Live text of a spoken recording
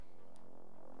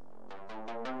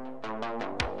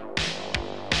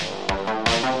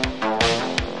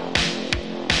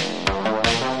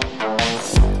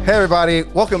Hey everybody,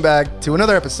 welcome back to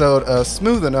another episode of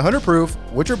Smooth and 100 Proof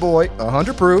with your boy,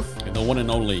 100 Proof. And the one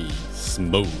and only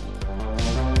Smooth.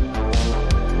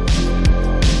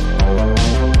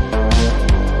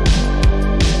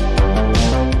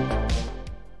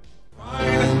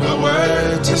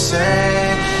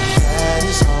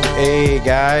 Hey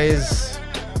guys,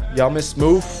 y'all miss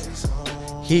Smooth?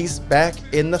 He's back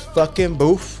in the fucking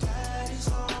booth.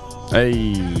 Hey,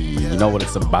 you know what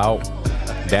it's about?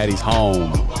 Daddy's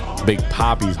home. Big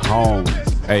Poppy's home.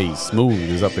 Hey, Smooth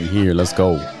is up in here. Let's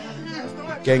go.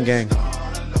 Gang gang.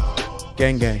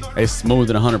 Gang gang. Hey,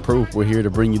 Smooth and 100 Proof. We're here to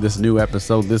bring you this new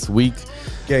episode this week.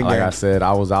 Gang like gang. I said,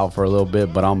 I was out for a little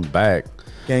bit, but I'm back.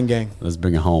 Gang gang. Let's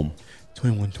bring it home.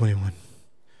 21.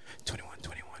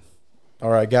 All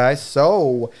right, guys.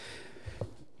 So,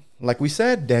 like we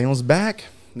said, Daniel's back.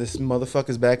 This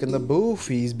motherfucker's back in the booth.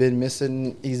 He's been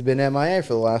missing. He's been MIA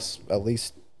for the last at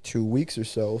least 2 weeks or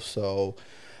so. So,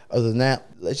 other than that,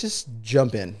 let's just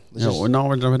jump in. We're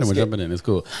jumping in. We're jumping in. It's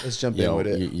cool. Let's jump in with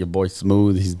it. Your boy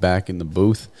Smooth, he's back in the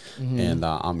booth, and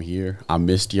I'm here. I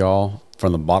missed y'all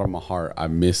from the bottom of my heart. I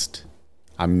missed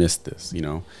this. You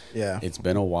know, Yeah. It's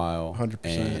been a while, 100%.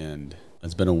 and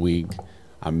it's been a week.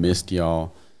 I missed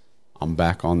y'all. I'm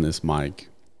back on this mic,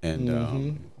 and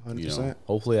 100%.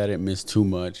 hopefully I didn't miss too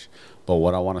much. But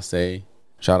what I want to say,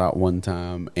 shout out one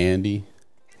time, Andy.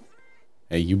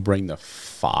 Hey, you bring the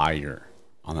fire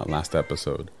on that last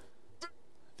episode.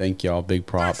 Thank y'all. Big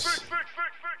props.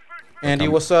 Andy,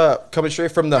 what's up? Coming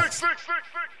straight from the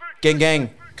gang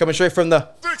gang. Coming straight from the.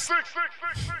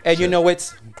 And you know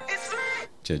it's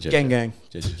gang gang.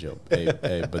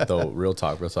 Hey, but though, real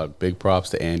talk. Big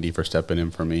props to Andy for stepping in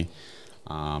for me.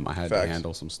 I had Facts. to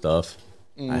handle some stuff.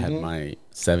 I had my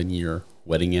 7-year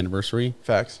wedding anniversary.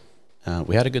 Facts.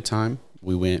 We had a good time.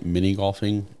 We went mini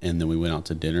golfing, and then we went out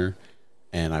to dinner.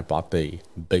 And I bought the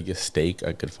biggest steak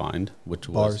I could find, which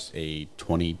was a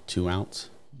 22-ounce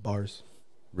Bars.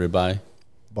 ribeye,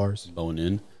 Bars. bone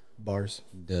in. Bars.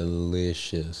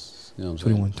 Delicious. You know what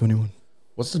I'm saying? 21.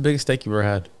 What's the biggest steak you ever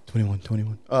had? 21.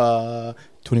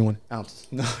 21 ounces.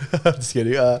 No, I'm just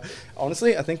kidding.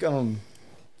 Honestly, I think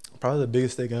probably the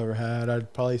biggest steak I ever had,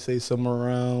 I'd probably say somewhere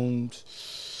around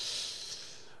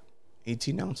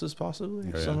 18 ounces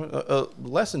possibly.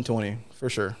 Less than 20 for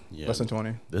sure. Yeah. Less than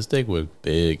 20. This steak was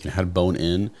big. It had bone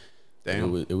in.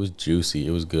 Damn. It was juicy.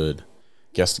 It was good.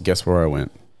 Guess where I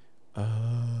went?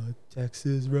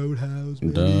 Texas Roadhouse.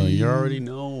 Duh, you already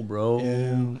know, bro.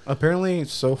 Yeah. Apparently,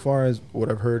 so far as what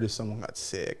I've heard is someone got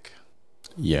sick.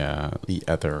 Yeah, the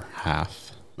other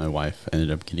half, my wife,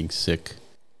 ended up getting sick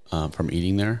from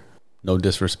eating there. No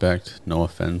disrespect, no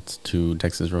offense to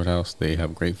Texas Roadhouse. They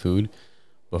have great food.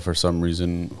 But for some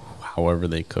reason, however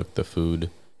they cooked the food,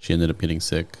 she ended up getting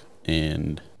sick.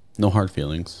 And no hard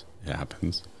feelings. It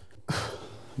happens.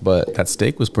 But that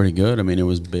steak was pretty good. I mean, it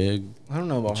was big. I don't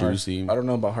know about juicy. I don't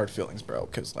know about hard feelings, bro,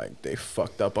 because like they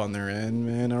fucked up on their end,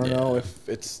 man. I don't know if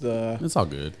it's the. It's all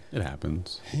good. It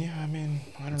happens. Yeah, I mean,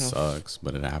 I don't know. Sucks,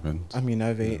 but it happens. I mean,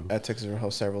 I've ate at Texas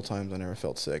Roadhouse several times. I never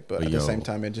felt sick, but at the same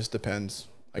time, it just depends,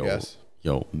 I guess.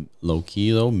 Yo, low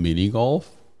key though, mini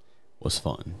golf was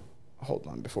fun. Hold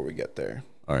on, before we get there.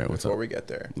 All right, what's up? Before we get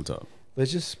there, What's up?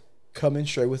 let's just come in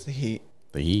straight with the heat.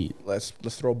 The heat. Let's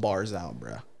throw bars out,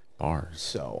 bro. Bars.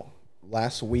 So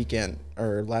last weekend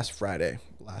or last Friday,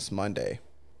 last Monday,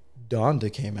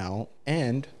 Donda came out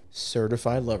and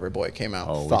Certified Lover Boy came out.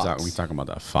 Oh, Thoughts. we talking about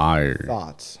that fire.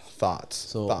 Thoughts.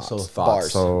 Thoughts.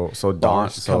 Bars. So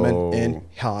Bars coming in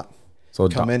hot. So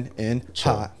Coming in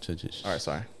hot. Chill. All right,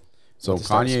 sorry. So to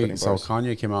start spitting bars.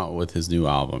 Kanye came out with his new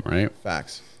album, right?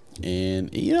 Facts. And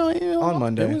On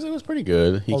Monday. it was pretty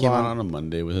good. He Hold came on. out on a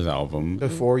Monday with his album.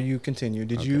 Before you continue,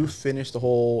 did you finish the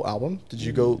whole album? Did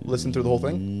you go listen through the whole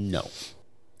thing? No,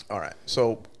 All right.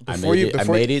 So I before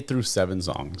made it through 7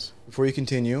 songs. before you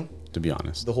continue, To be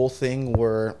honest, the whole thing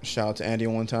where shout out to Andy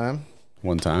one time.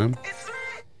 one time.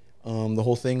 The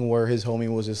whole thing where his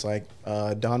homie was just like,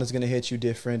 Donna's gonna hit you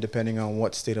different depending on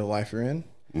what state of life you're in.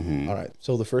 All right.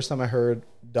 So the first time I heard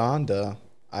Donda,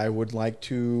 I would like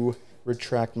to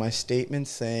retract my statement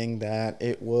saying that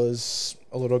it was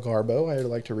a little garbo. I would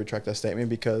like to retract that statement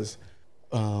because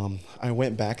I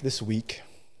went back this week.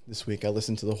 This week I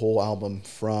listened to the whole album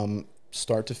from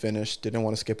start to finish. Didn't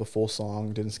want to skip a full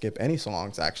song. Didn't skip any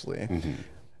songs actually.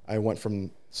 I went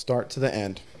from start to the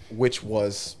end, which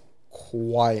was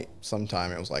quite some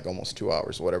time. It was like almost 2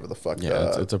 hours, whatever the fuck.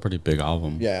 Yeah, it's a pretty big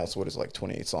album. Yeah, so what is it, like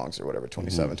 28 songs or whatever,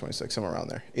 27, 26, somewhere around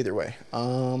there. Either way.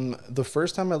 The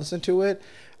first time I listened to it,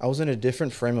 I was in a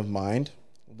different frame of mind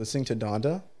listening to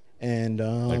Donda. And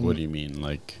Like, what do you mean?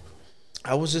 Like,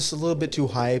 I was just a little bit too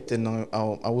hyped, and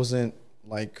I wasn't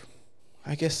like,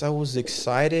 I guess I was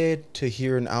excited to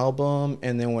hear an album,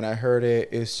 and then when I heard it,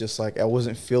 it's just like I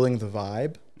wasn't feeling the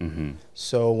vibe. Mm-hmm.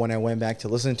 So when I went back to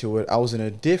listen to it, I was in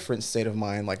a different state of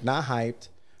mind, like not hyped,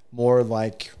 more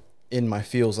like in my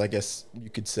feels, I guess you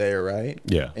could say, right?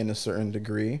 Yeah. In a certain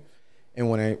degree. And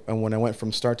when I went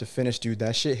from start to finish, dude,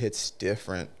 that shit hits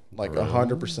different, like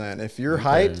 100%. If you're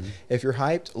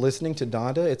hyped, listening to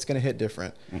Donda, it's gonna hit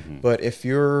different. Mm-hmm. But if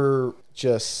you're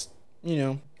just,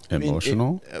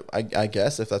 Emotional, I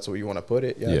guess if that's what you want to put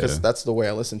it, yeah, because that's the way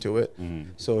I listen to it.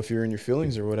 Mm-hmm. So if you're in your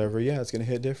feelings or whatever, yeah, it's gonna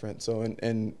hit different. So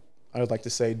and I would like to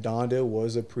say Donda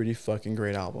was a pretty fucking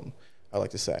great album. I like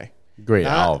to say great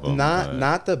album,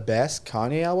 not the best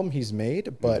Kanye album he's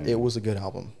made, but it was a good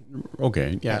album.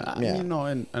 Okay, yeah, I mean,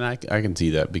 and I can see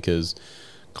that because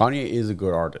Kanye is a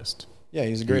good artist. Yeah,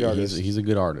 he's a great artist. He's a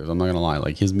good artist. I'm not gonna lie,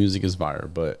 like his music is fire,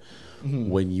 but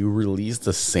when you release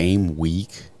the same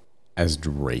week as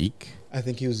Drake, I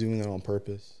think he was doing that on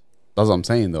purpose. That's what I'm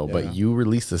saying though. Yeah. But you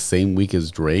release the same week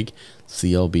as Drake,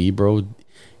 CLB, bro.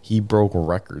 He broke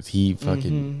records. He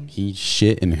fucking he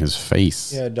shit in his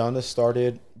face. Yeah, Donda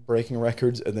started breaking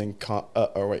records, and then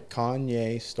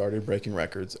Kanye started breaking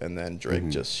records, and then Drake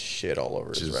just shit all over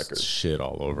his records. Shit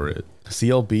all over it.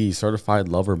 CLB, Certified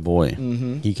Lover Boy.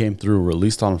 He came through,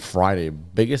 released on Friday.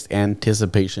 Biggest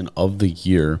anticipation of the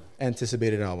year.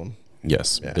 Anticipated album.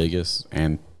 Yes, biggest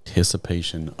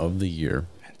anticipation of the year.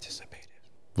 Anticipated.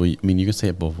 Well, I mean, you can say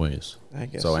it both ways. I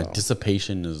guess so.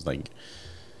 Anticipation is like,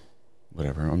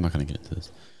 whatever. I'm not gonna get into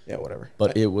this. Yeah, whatever.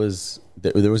 But there was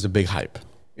a big hype.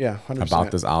 Yeah, 100%.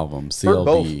 About this album,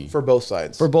 CLB. For both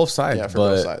sides. For both sides. Yeah, for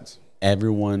both sides.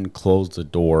 Everyone closed the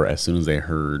door as soon as they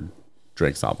heard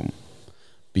Drake's album,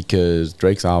 because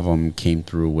Drake's album came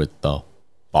through with the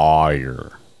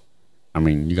fire. I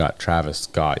mean, you got Travis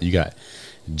Scott, you got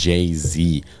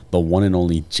Jay-Z, the one and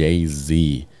only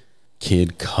Jay-Z,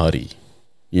 Kid Cudi.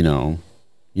 You know,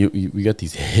 you got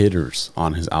these hitters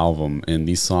on his album, and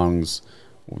these songs,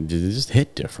 they just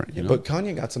hit different. You know? But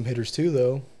Kanye got some hitters too,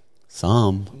 though.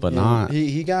 Some, but not.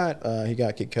 He got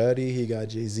Kid Cudi. He got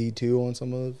Jay-Z too on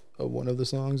some of one of the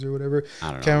songs or whatever. I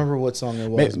don't know. Can't remember what song it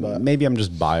was. Maybe I'm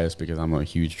just biased because I'm a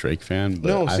huge Drake fan. But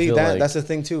no, see that's the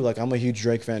thing too. Like I'm a huge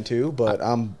Drake fan too, but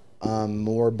I'm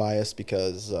more biased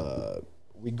because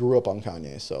we grew up on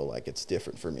Kanye, so like it's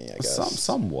different for me. I guess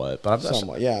somewhat, but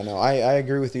somewhat. Yeah, no, I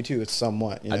agree with you too. It's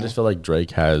somewhat. You know? I just feel like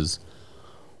Drake has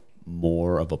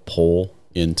more of a pull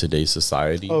in today's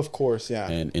society. Of course, yeah.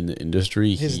 And in the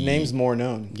industry, his name's more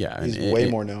known. Yeah, he's way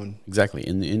more known. Exactly.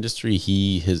 In the industry,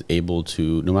 he is able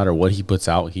to, no matter what he puts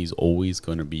out, he's always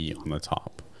going to be on the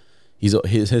top.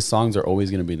 His songs are always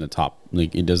going to be in the top.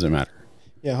 Like, it doesn't matter.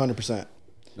 Yeah, 100%.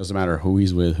 Doesn't matter who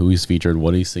he's with, who he's featured,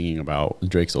 what he's singing about.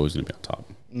 Drake's always going to be on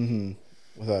top.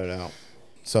 Without a doubt.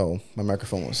 So my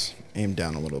microphone was aimed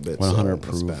down a little bit. 100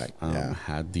 proof.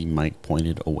 Had the mic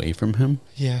pointed away from him.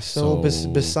 Yeah. So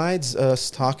besides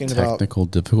us talking about technical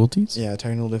difficulties. Yeah,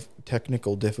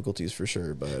 technical difficulties for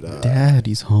sure. But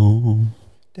Daddy's home.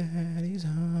 Daddy's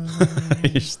home.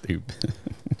 You're stupid.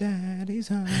 Daddy's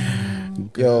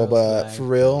home. Yo, but for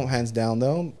real, hands down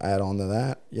though. Add on to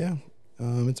that. Yeah.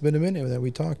 It's been a minute that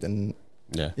we talked, and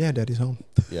yeah, Daddy's home.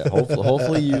 Yeah,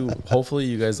 hopefully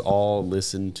you guys all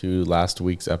listened to last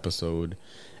week's episode.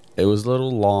 It was a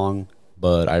little long,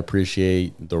 but I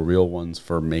appreciate the real ones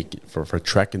for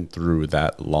trekking through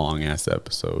that long ass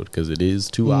episode, because it is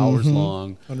 2 hours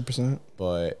long. 100%.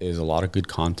 But there's a lot of good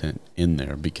content in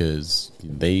there because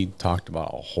they talked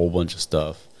about a whole bunch of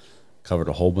stuff, covered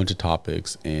a whole bunch of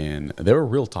topics, and they were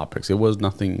real topics. It was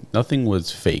nothing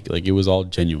was fake. Like, it was all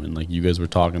genuine. Like, you guys were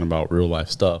talking about real life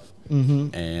stuff.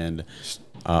 And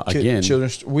again,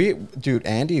 dude,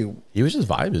 Andy, he was just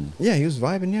vibing. Yeah, he was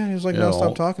vibing. Yeah, he was like, no,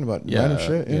 stop talking about random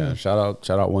shit. Yeah. Shout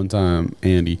out one time,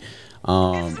 Andy.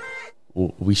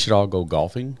 We should all go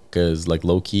golfing, because like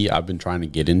low key, I've been trying to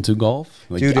get into golf.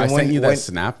 Like, dude, I sent you that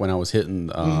snap when I was hitting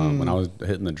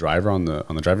the driver on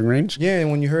the driving range. Yeah,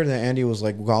 and when you heard that Andy was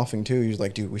like golfing too, he was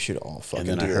like, dude, we should all fucking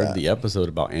do that. And then I heard the episode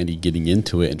about Andy getting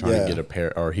into it and trying to get a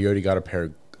pair, or he already got a pair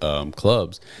of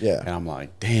clubs. Yeah, and I'm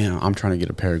like, damn, I'm trying to get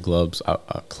a pair of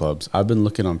clubs. I've been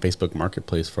looking on Facebook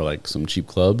Marketplace for like some cheap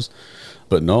clubs,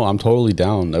 but no, I'm totally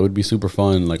down. That would be super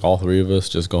fun. Like, all three of us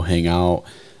just go hang out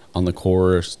on the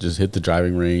course, just hit the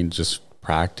driving range, just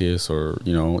practice, or,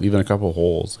 you know, even a couple of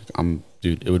holes. Like,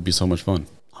 dude, it would be so much fun.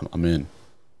 I'm in.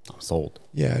 I'm sold.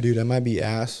 Yeah, dude, I might be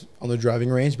ass on the driving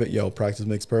range, but yo, practice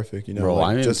makes perfect. You know, bro, like,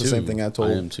 I am just too. The same thing I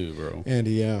told. I am too, bro.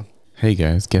 Andy, yeah. Hey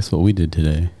guys, guess what we did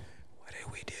today? What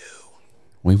did we do?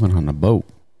 We went on a boat.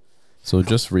 So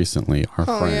just recently, our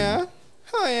friend.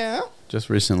 Oh yeah. Just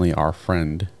recently, our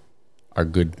friend, our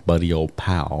good buddy, old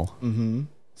pal,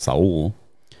 Saul,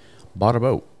 bought a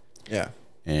boat. Yeah.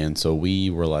 And so we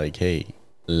were like, hey,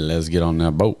 let's get on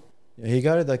that boat. Yeah, he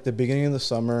got it like the beginning of the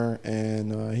summer,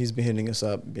 and he's been hitting us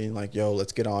up, being like, yo,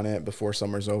 let's get on it before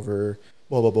summer's over,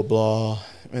 blah, blah, blah, blah.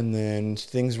 And then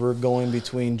things were going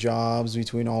between jobs,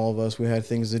 between all of us. We had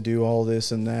things to do, all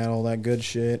this and that, all that good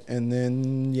shit. And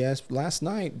then, yes, last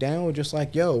night, Dan was just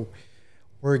like, yo,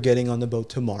 we're getting on the boat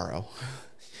tomorrow.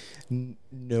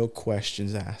 No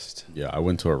questions asked. Yeah, I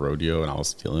went to a rodeo and I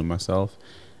was feeling myself.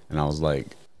 And I was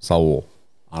like, Saul,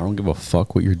 I don't give a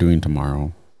fuck what you're doing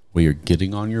tomorrow. We are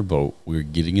getting on your boat. We're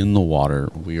getting in the water.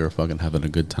 We are fucking having a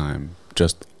good time.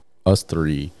 Just us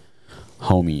three,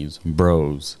 homies,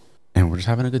 bros. And we're just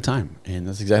having a good time. And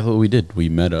that's exactly what we did. We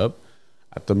met up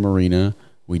at the marina.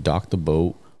 We docked the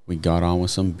boat. We got on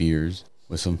with some beers,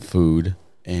 with some food.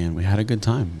 And we had a good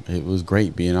time. It was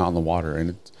great being out in the water. And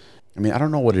it's, I mean, I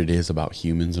don't know what it is about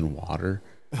humans and water.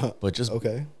 But just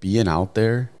being out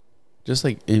there. Just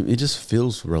like it just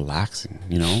feels relaxing,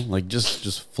 you know, like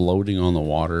just floating on the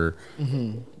water,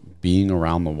 being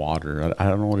around the water. I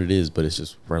don't know what it is, but it's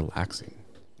just relaxing.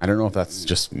 I don't know if that's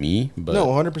just me, but no,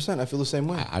 100%. I feel the same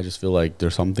way. I just feel like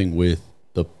there's something with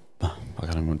the. I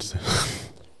don't know what to say.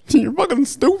 You're fucking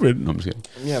stupid. No, I'm just kidding.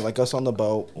 Yeah, like us on the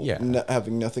boat,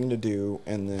 having nothing to do,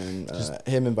 and then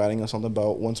him inviting us on the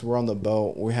boat. Once we're on the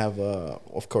boat, we have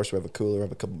of course, we have a cooler, we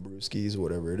have a couple brewskis,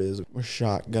 whatever it is. We're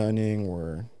shotgunning.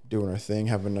 We're doing our thing,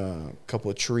 having a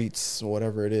couple of treats,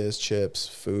 whatever it is, chips,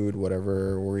 food,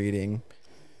 whatever we're eating.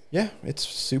 Yeah, it's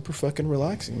super fucking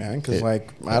relaxing, man. Because,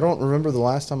 like, I don't remember the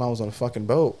last time I was on a fucking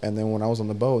boat. And then when I was on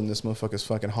the boat and this motherfucker's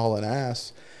fucking hauling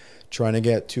ass, trying to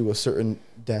get to a certain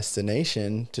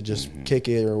destination to just kick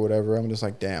it or whatever, I'm just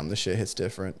like, damn, this shit hits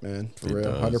different, man. For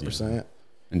real, 100%. Yeah.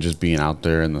 And just being out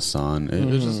there in the sun, it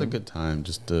was just a good time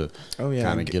just to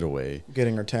kind of get away.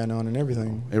 Getting our tan on and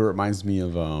everything. It reminds me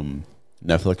of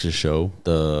Netflix's show,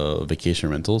 the Vacation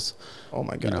Rentals. Oh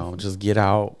my god! You know, just get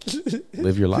out,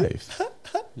 live your life.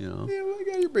 You know. Yeah, my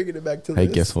god, you're bringing it back to hey,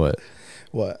 this. guess what?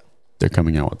 What? They're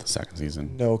coming out with the second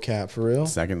season. No cap, for real.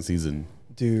 Second season,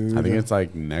 dude. I think it's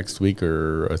like next week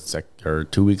or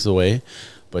 2 weeks away.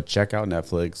 But check out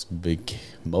Netflix.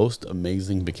 Most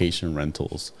amazing vacation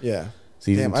rentals. Yeah.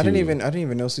 Season Damn, I didn't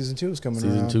even know season 2 was coming out.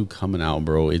 Season 2 coming out,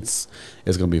 bro. It's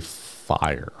gonna be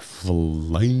fire,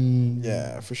 flame.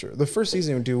 Yeah, for sure. The first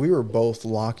season, dude, we were both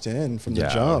locked in from the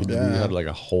jump. We had like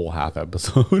a whole half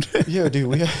episode. Yeah, dude.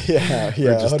 We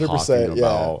 100%.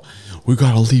 About, we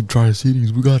gotta leave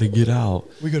Tri-Cities. We gotta get out.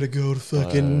 We gotta go to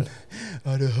fucking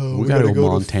Idaho. We gotta go to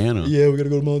Montana. We gotta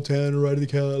go to Montana. Ride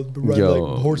like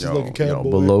horses like a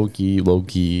cowboy. But low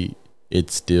key,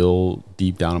 it's still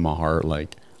deep down in my heart.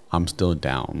 Like, I'm still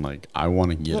down. Like, I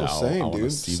want to get out. I want to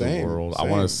see the world. I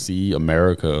want to see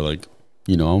America. Like,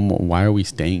 you know, why are we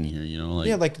staying here? You know, like,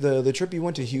 yeah, like the trip you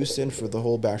went to Houston for the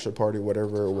whole bachelor party,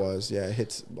 whatever it was. Yeah, it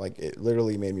hits, like, it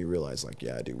literally made me realize, like,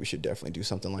 yeah, dude, we should definitely do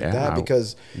something like that,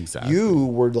 because you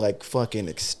were like fucking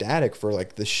ecstatic for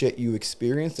like the shit you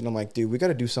experienced, and I'm like, dude, we got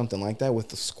to do something like that with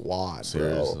the squad.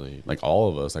 Seriously, bro. Like all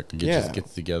of us, like just get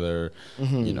together,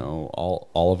 you know,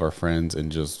 all of our friends,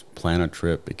 and just plan a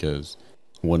trip. Because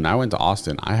when I went to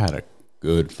Austin, I had a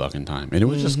good fucking time, and it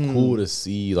was just cool to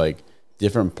see like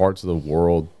different parts of the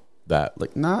world that,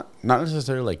 like, not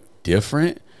necessarily like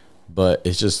different, but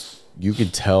it's just, you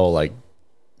could tell, like,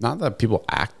 not that people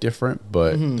act different,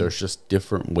 but there's just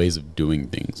different ways of doing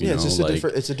things. You know? It's just like,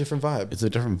 it's a different vibe. It's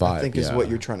a different vibe. I think is what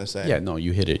you're trying to say. Yeah, no,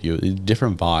 you hit it.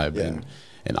 Different vibe. Yeah.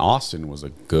 And Austin was a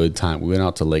good time. We went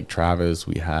out to Lake Travis.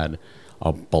 We had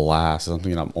a blast.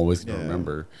 Something that I'm always gonna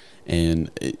remember. And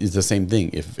it's the same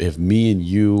thing. If me and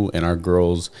you and our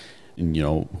girls, and, you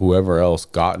know, whoever else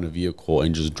got in a vehicle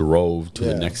and just drove to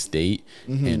the next state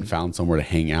and found somewhere to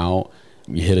hang out,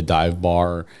 you hit a dive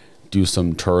bar, do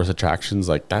some tourist attractions,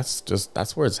 like that's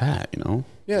where it's at, you know?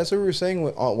 Yeah, so we were saying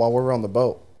while we were on the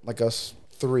boat, like us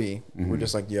three, we're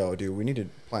just like, yo, dude, we need to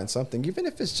plan something, even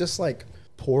if it's just like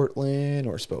Portland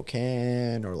or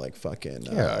Spokane or like fucking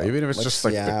even if it's like just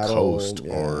Seattle, like the coast,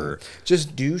 or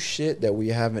just do shit that we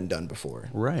haven't done before,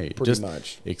 right? Pretty just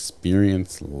much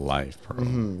experience life, bro.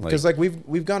 Because like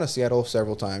we've gone to Seattle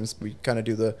several times. We kind of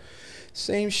do the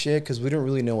same shit because we don't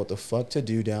really know what the fuck to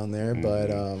do down there.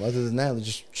 But other than that,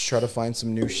 just try to find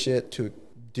some new shit to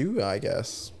do, I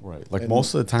guess. Right. Like,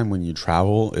 most of the time when you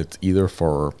travel, it's either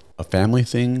for a family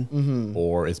thing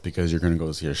or it's because you're going to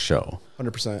go see a show.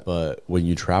 100%. But when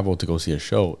you travel to go see a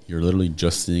show, you're literally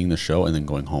just seeing the show and then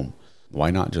going home.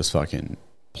 Why not just fucking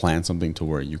plan something to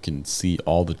where you can see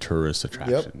all the tourist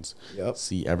attractions,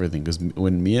 see everything? Because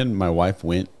when me and my wife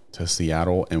went to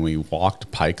Seattle and we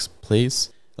walked Pike's Place,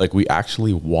 like, we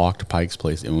actually walked Pike's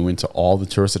Place and we went to all the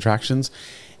tourist attractions,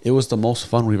 it was the most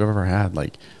fun we've ever had.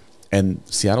 Like, and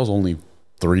Seattle's only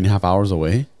 3.5 hours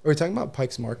away. Are we talking about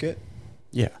Pike's Market?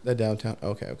 Yeah. The downtown.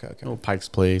 Okay. No, Pike's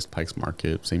Place, Pike's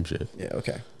Market, same shit. Yeah.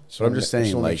 Okay. So I'm just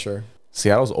saying, like, sure.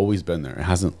 Seattle's always been there. It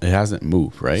hasn't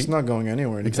moved, right? It's not going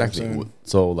anywhere. Exactly. Soon.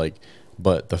 So like,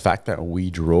 but the fact that we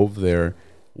drove there,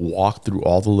 walked through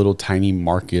all the little tiny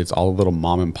markets, all the little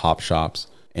mom and pop shops,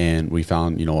 and we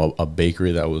found, you know, a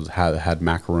bakery that had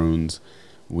macaroons.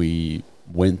 We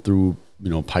went through, you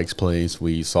know, Pike's Place.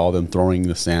 We saw them throwing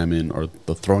the salmon or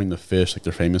throwing the fish like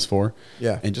they're famous for.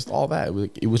 Yeah. And just all that.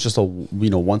 It was just a, you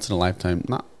know, once in a lifetime,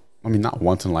 not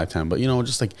once in a lifetime, but, you know,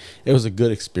 just like it was a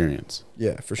good experience.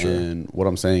 Yeah, for sure. And what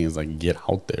I'm saying is, like, get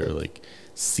out there, like,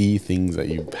 see things that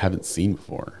you haven't seen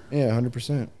before. Yeah,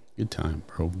 100%. Good time,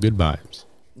 bro. Good vibes.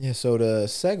 Yeah, so to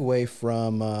segue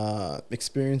from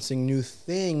experiencing new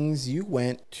things, you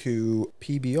went to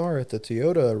PBR at the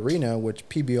Toyota Arena, which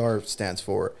PBR stands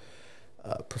for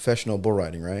Professional Bull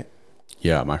Riding, right?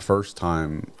 Yeah, my first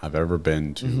time I've ever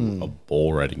been to a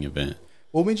bull riding event.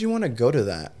 What made you want to go to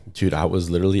that? Dude, I was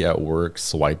literally at work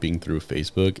swiping through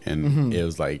Facebook, and it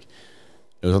was like,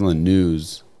 it was on the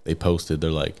news. They posted, they're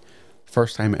like,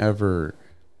 first time ever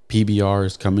PBR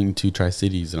is coming to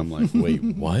Tri-Cities. And I'm like, wait,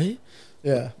 what?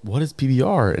 Yeah. What is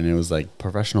PBR? And it was like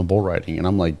professional bull riding. And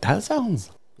I'm like, that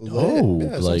sounds dope.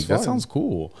 Yeah, like, that sounds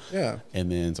cool. Yeah.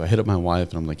 And then so I hit up my wife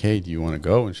and I'm like, hey, do you want to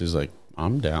go? And she's like,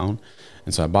 I'm down.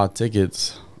 And so I bought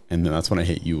tickets. And then that's when I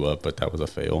hit you up, but that was a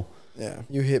fail. Yeah.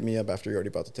 You hit me up after you already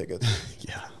bought the tickets.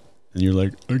 Yeah. And you're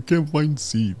like, I can't find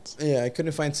seats. Yeah, I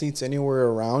couldn't find seats anywhere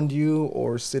around you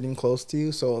or sitting close to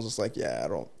you. So I was just like, yeah, I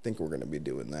don't think we're going to be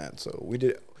doing that. So we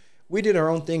did our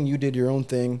own thing. You did your own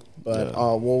thing. But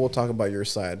we'll talk about your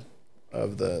side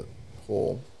of the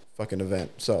whole fucking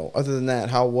event. So other than that,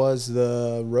 how was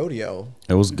the rodeo?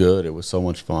 It was good. It was so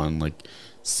much fun. Like,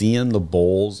 seeing the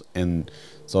bulls. And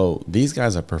so these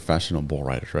guys are professional bull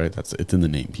riders, right? It's in the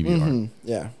name, PBR.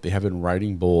 Yeah. They have been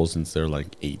riding bulls since they're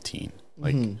like 18.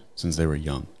 Like, since they were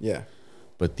young. Yeah.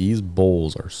 But these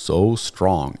bulls are so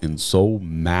strong and so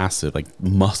massive, like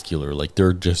muscular, like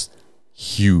they're just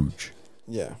huge.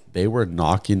 Yeah. They were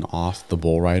knocking off the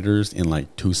bull riders in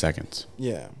like 2 seconds.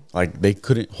 Yeah. Like, they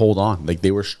couldn't hold on. Like,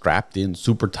 they were strapped in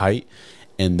super tight,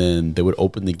 and then they would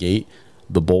open the gate.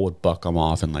 The bull would buck them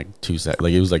off in like 2 seconds.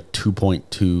 Like, it was like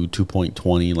 2.2,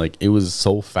 2.20. Like, it was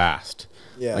so fast.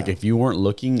 Yeah. Like, if you weren't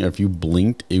looking or if you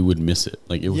blinked, it would miss it.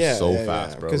 Like, it was so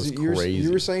fast, bro. It was crazy.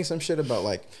 You were saying some shit about,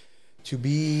 like, to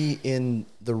be in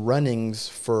the runnings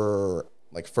for,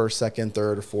 like, first, second,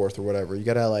 third, or fourth, or whatever, you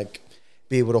got to, like,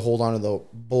 be able to hold on to the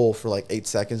bull for, like, 8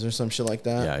 seconds or some shit like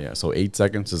that. Yeah. So 8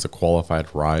 seconds is a qualified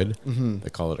ride. They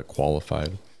call it a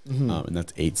qualified. And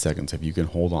that's 8 seconds if you can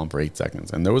hold on for 8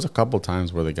 seconds. And there was a couple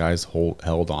times where the guys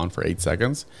held on for 8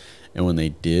 seconds. And when they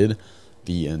did,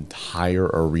 the entire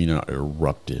arena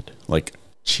erupted, like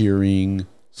cheering,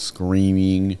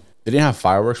 screaming. They didn't have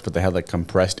fireworks, but they had like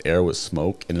compressed air with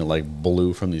smoke, and it like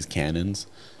blew from these cannons.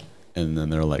 And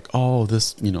then they're like, oh,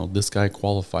 this guy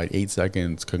qualified 8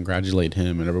 seconds. Congratulate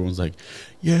him. And everyone's like,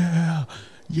 yeah.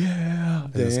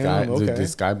 And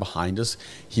this guy behind us,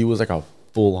 he was like a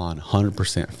full-on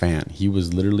 100% fan. He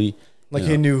was literally like,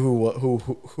 he knew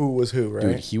who was who, right?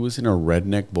 Dude, he was in a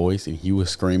redneck voice, and he was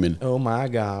screaming, "Oh my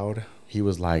God." He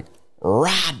was like,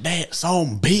 ride that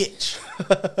some bitch.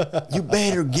 You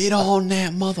better get on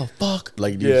that motherfucker.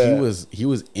 Like, dude, he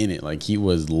was in it. Like, he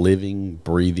was living,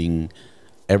 breathing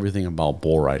everything about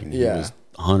bull riding. He was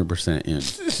 100%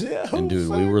 in. And dude,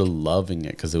 we were loving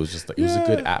it because it was just like, it was a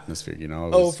good atmosphere, you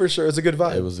know? For sure. It's a good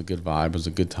vibe. It was a good vibe. It was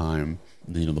a good time.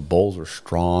 You know, the bulls were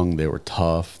strong. They were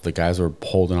tough. The guys were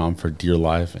holding on for dear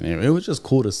life. And it was just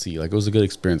cool to see. Like, it was a good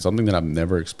experience, something that I've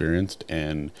never experienced.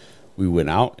 And we went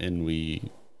out and we,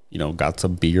 you know, got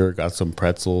some beer, got some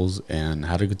pretzels, and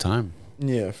had a good time.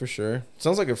 Yeah, for sure.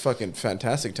 Sounds like a fucking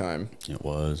fantastic time. It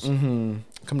was. Come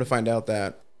to find out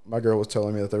that my girl was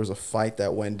telling me that there was a fight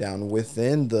that went down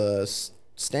within the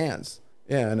stands.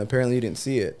 Yeah, and apparently you didn't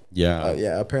see it. Yeah.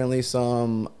 Apparently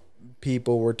some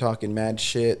people were talking mad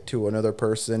shit to another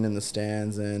person in the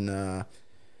stands, and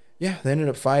they ended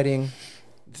up fighting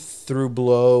through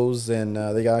blows, and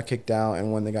they got kicked out.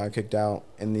 And when they got kicked out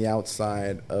in the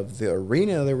outside of the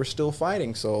arena, they were still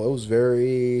fighting. So it was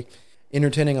very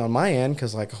entertaining on my end,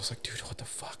 because like I was like, dude, what the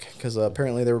fuck? Because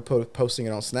apparently they were posting it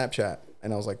on Snapchat.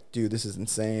 And I was like, dude, this is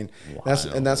insane.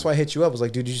 That's why I hit you up. I was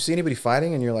like, dude, did you see anybody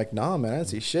fighting? And you're like, nah, man, I didn't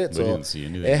see shit. So we didn't see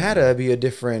anything. It had to be a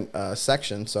different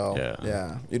section. So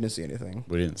yeah, you didn't see anything.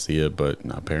 We didn't see it, but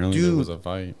apparently there was a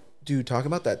fight. Dude, talk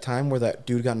about that time where that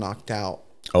dude got knocked out.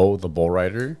 Oh, the bull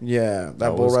rider? Yeah,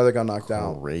 that bull rider got knocked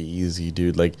out. Crazy,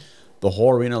 dude. Like, the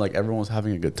whole arena, like everyone was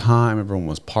having a good time, everyone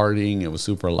was partying, it was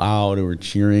super loud, they were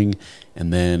cheering,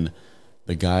 and then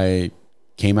the guy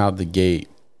came out the gate.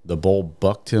 The bull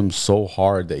bucked him so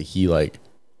hard that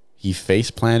he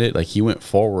face planted, like he went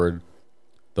forward.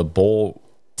 The bull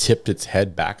tipped its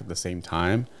head back at the same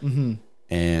time,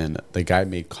 and the guy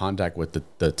made contact with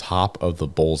the top of the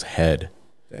bull's head.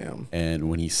 Damn. And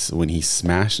when he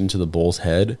smashed into the bull's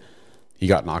head, he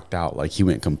got knocked out. Like he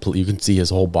went complete. You can see his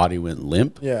whole body went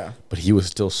limp. Yeah. But he was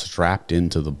still strapped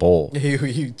into the bull.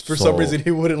 He for some reason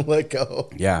he wouldn't let go.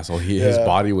 Yeah. So his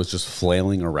body was just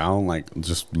flailing around, like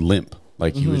just limp.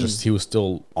 Like he was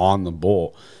still on the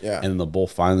bull. Yeah. And the bull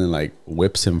finally like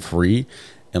whips him free,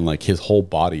 and like his whole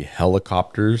body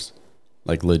helicopters,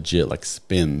 like legit, like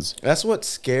spins. That's what's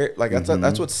scary. Like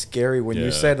that's what's scary when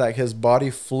you said like his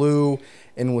body flew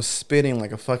and was spinning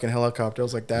like a fucking helicopter. I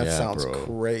was like, that sounds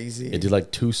crazy. It did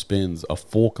like 2 spins, a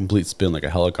full complete spin like a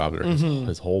helicopter.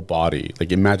 His whole body.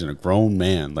 Like imagine a grown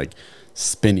man like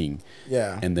spinning.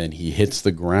 Yeah. And then he hits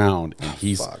the ground and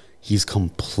he's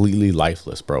completely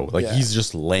lifeless, bro. Like he's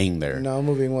just laying there. No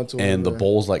moving whatsoever. And the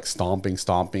bull's like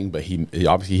stomping, but he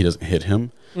obviously he doesn't hit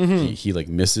him. He like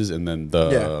misses, and then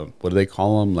what do they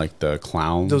call them? Like the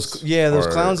clowns. Those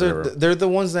clowns they're the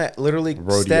ones that literally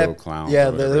rodeo clowns.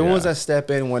 Yeah, they're the ones that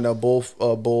step in when a bull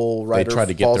rider. They try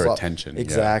to get their attention.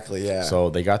 Exactly. Yeah. So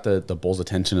they got the bull's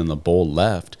attention, and the bull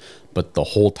left. But the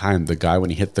whole time, the guy when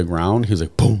he hit the ground, he was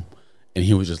like boom, and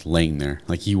he was just laying there.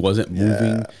 Like he wasn't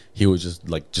moving. He was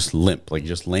just limp, like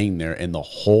just laying there, and the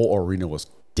whole arena was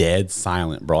dead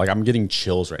silent, bro. Like I'm getting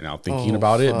chills right now thinking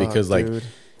about it because like. Dude.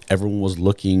 Everyone was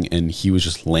looking, and he was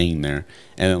just laying there.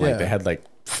 And then, like they had like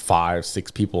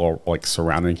 5-6 people like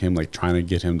surrounding him, like trying to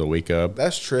get him to wake up.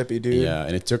 That's trippy, dude. Yeah,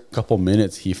 and it took a couple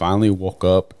minutes. He finally woke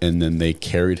up, and then they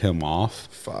carried him off.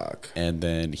 Fuck. And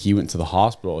then he went to the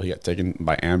hospital. He got taken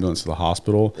by ambulance to the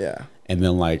hospital. Yeah. And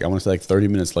then like I want to say like 30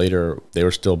 minutes later, they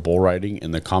were still bull riding,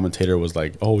 and the commentator was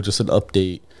like, "Oh, just an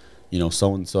update. You know,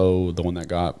 so and so, the one that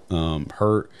got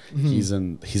hurt, he's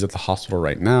at the hospital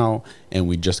right now, and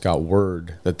we just got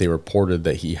word that they reported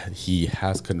that he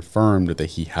has confirmed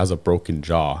that he has a broken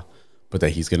jaw, but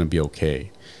that he's gonna be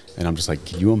okay." And I'm just like,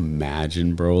 can you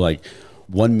imagine, bro? Like,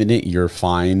 1 minute you're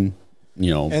fine,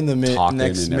 you know, and the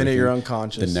next minute you're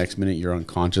unconscious. The next minute you're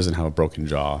unconscious and have a broken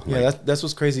jaw. Yeah, like, that's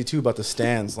what's crazy too about the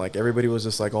stands. Like everybody was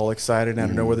just like all excited. I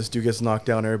don't know where this dude gets knocked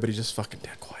down. Everybody just fucking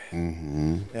dead quiet.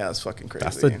 Yeah, it's fucking crazy.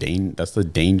 That's the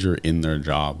danger in their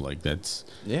job. Like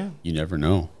you never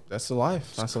know. That's the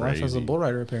life. That's the life as a bull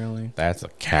rider, apparently. That's a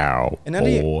cow. And I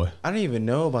didn't even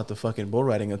know about the fucking bull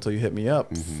riding until you hit me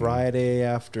up. Friday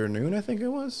afternoon, I think it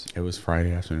was. It was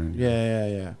Friday afternoon.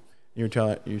 Yeah. You were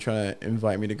trying to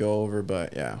invite me to go over,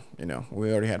 but yeah, you know,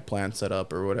 we already had plans set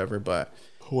up or whatever. But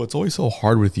it's always so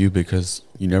hard with you because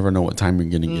you never know what time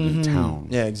you're gonna get in town.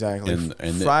 Yeah, exactly.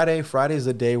 And Friday is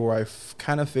the day where I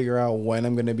kind of figure out when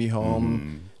I'm gonna be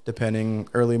home, depending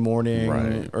early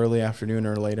morning, early afternoon,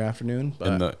 or late afternoon.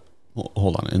 But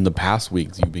hold on. In the past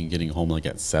weeks, you've been getting home like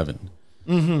at 7.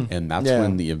 And that's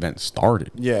when the event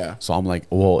started. Yeah. So I'm like,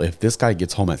 well, if this guy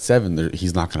gets home at 7,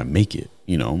 he's not gonna make it.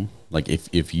 You know, like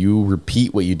if you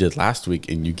repeat what you did last week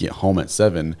and you get home at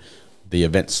 7, the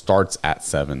event starts at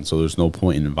 7. So there's no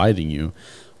point in inviting you.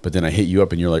 But then I hit you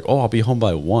up and you're like, oh, I'll be home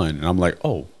by 1. And I'm like,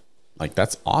 oh, like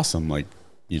that's awesome. Like,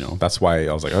 you know, that's why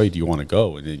I was like, oh, do you want to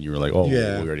go? And then you were like, oh, we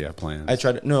already have plans. I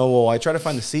tried to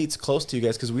find the seats close to you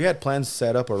guys because we had plans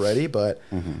set up already. But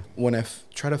when I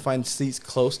try to find seats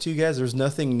close to you guys, there's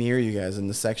nothing near you guys in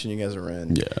the section you guys are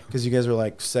in. Yeah. Because you guys are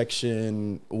like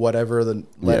section whatever the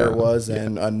letter was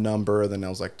and a number. Then I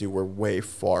was like, dude, we're way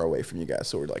far away from you guys.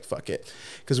 So we're like, fuck it.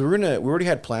 Because we already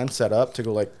had plans set up to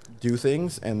go like do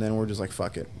things. And then we're just like,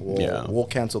 fuck it. We'll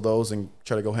cancel those and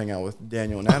try to go hang out with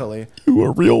Daniel and Natalie. You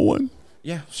a real one.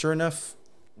 Yeah, sure enough,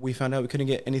 we found out we couldn't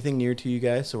get anything near to you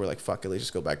guys, so we're like, "Fuck it, let's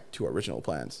just go back to our original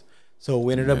plans." So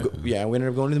we ended up, going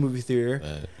to the movie theater.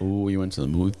 You went to the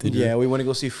movie theater. Yeah, we went to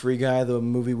go see Free Guy, the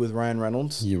movie with Ryan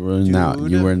Reynolds. You were in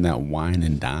that wine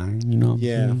and dine, you know.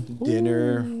 Yeah,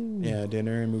 dinner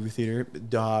and movie theater.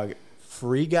 Dog,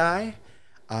 Free Guy,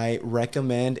 I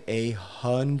recommend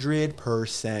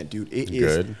 100%, dude. It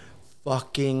is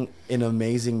fucking an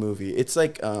amazing movie. It's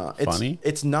like it's funny.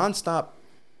 It's nonstop.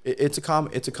 It's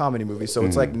a comedy movie, so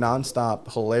it's like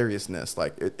nonstop hilariousness.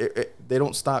 Like they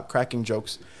don't stop cracking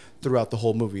jokes throughout the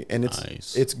whole movie, and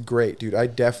it's great, dude. I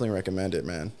definitely recommend it,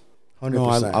 man. 100%. No,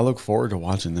 I look forward to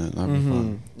watching that. That'd be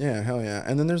fun. Yeah, hell yeah.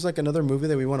 And then there's like another movie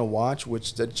that we want to watch,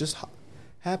 that just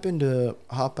happened to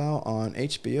hop out on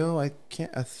HBO. I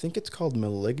think it's called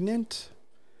Malignant.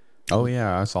 Oh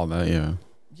yeah, I saw that. Yeah.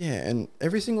 Yeah, and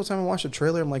every single time I watch a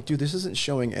trailer, I'm like, dude, this isn't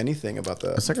showing anything about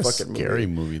the It's like a fucking scary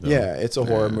movie, though. Yeah, it's a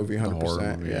horror movie, it's a 100%.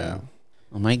 horror movie, Yeah.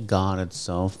 Oh my god, it's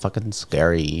so fucking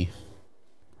scary.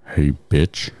 Hey,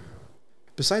 bitch.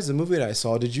 Besides the movie that I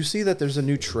saw, did you see that there's a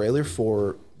new trailer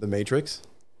for The Matrix?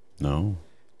 No.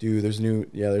 Dude, there's a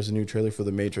new trailer for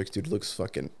The Matrix. Dude, it looks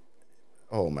fucking.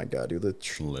 Oh my god, dude,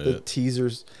 the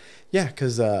teasers. Yeah,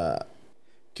 because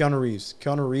Keanu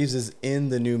Reeves is in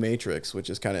the new Matrix, which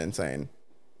is kind of insane.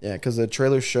 Yeah, because the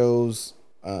trailer shows.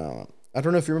 I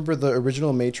don't know if you remember the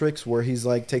original Matrix where he's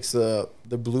like takes the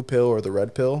blue pill or the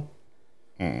red pill.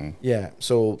 Yeah,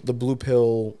 so the blue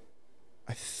pill,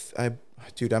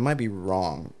 dude, I might be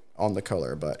wrong on the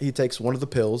color, but he takes one of the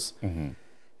pills, and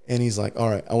he's like, "All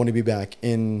right, I want to be back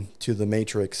into the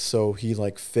Matrix." So he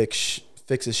like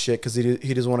fixes shit because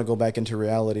he doesn't want to go back into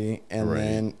reality, and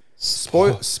then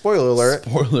spoiler alert.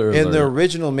 In the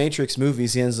original Matrix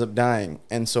movies, he ends up dying,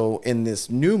 and so in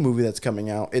this new movie that's coming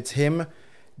out, it's him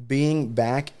being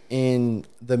back in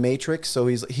the Matrix. So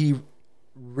he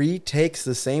retakes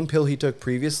the same pill he took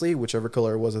previously, whichever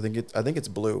color it was. I think it's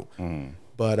blue.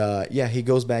 But yeah, he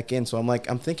goes back in. So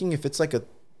I'm thinking if it's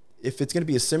gonna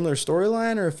be a similar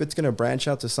storyline or if it's gonna branch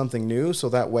out to something new. So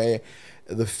that way,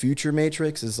 the future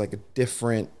Matrix is like a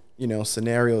different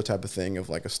scenario type of thing of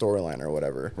like a storyline or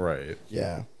whatever. Right.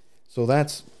 Yeah. So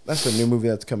that's a new movie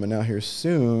that's coming out here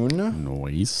soon.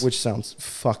 Noise. Which sounds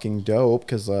fucking dope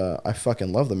because I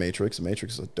fucking love The Matrix. The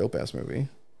Matrix is a dope ass movie.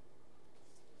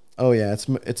 Oh yeah,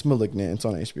 it's Malignant. It's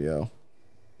on HBO.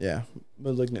 Yeah,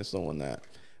 Malignant's the one that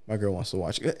my girl wants to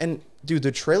watch. And dude,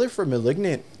 the trailer for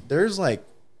Malignant, there's like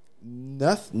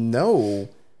no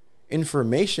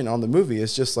information on the movie.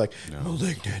 It's just like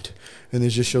Malignant, and it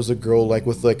just shows a girl like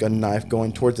with like a knife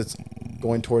going towards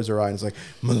her eye, and it's like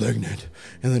Malignant,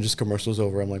 and then just commercials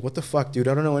over. I'm like, what the fuck, dude?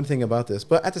 I don't know anything about this.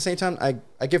 But at the same time,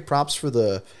 I give props for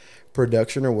the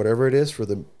production or whatever it is for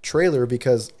the trailer,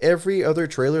 because every other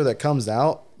trailer that comes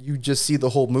out, you just see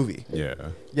the whole movie.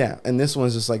 Yeah, and this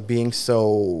one's just like being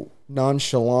so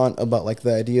nonchalant about like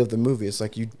the idea of the movie. It's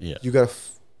like you gotta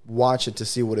watch it to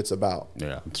see what it's about.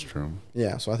 Yeah, it's true.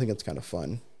 Yeah, so I think it's kind of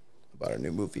fun about a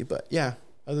new movie. But yeah,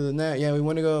 other than that, yeah, we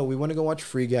want to go watch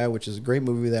Free Guy, which is a great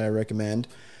movie that I recommend.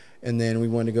 And then we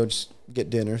want to go just get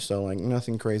dinner. So like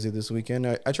nothing crazy this weekend.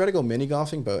 I tried to go mini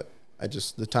golfing, but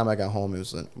the time I got home, we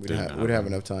didn't have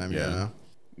enough time. Yeah.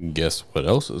 Guess what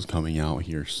else is coming out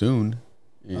here soon?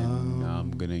 And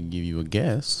I'm gonna give you a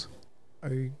guess.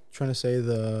 Are you trying to say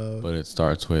But it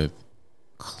starts with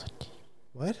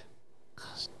what?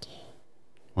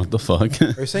 What the fuck?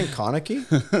 Are you saying Kaneki?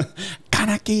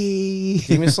 Kaneki!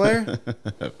 Demon Slayer? Fuck.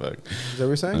 Is that what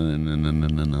you're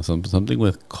saying? No. Something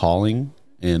with calling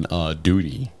and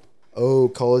duty. Oh,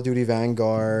 Call of Duty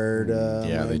Vanguard.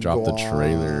 Yeah, they dropped the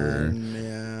trailer.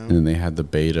 Yeah. And then they had the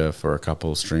beta for a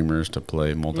couple of streamers to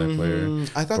play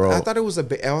multiplayer. I thought it was I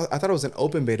thought it was an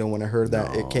open beta when I heard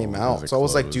that it came out. So I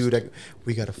was like, dude,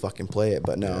 we gotta fucking play it.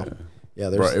 But no, yeah.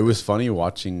 Bro, it was funny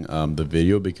watching the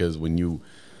video because when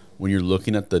you're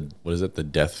looking at the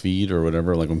death feed or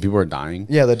whatever, like when people are dying,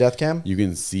 the death cam, you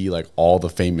can see like all the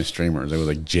famous streamers. It was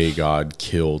like J God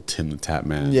killed Tim the Tap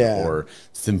Man, or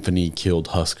Symphony killed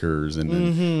Huskers, and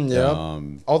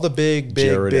then all the big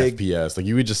Jared FPS. Like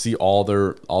you would just see all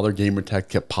their gamer tag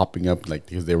kept popping up, like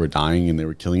because they were dying and they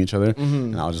were killing each other,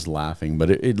 and I was just laughing. But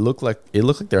it looked like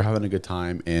they're having a good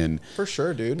time, and for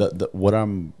sure, dude. What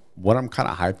I'm kind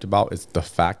of hyped about is the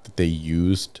fact that they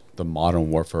used the Modern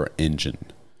Warfare engine.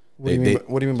 What do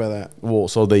you mean by that? Well,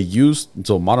 so they used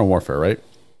Modern Warfare, right?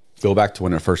 Go back to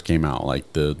when it first came out,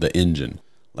 like the engine,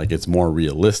 like it's more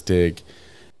realistic,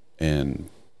 and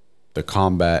the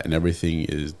combat and everything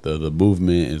is the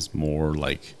movement is more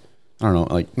like, I don't know,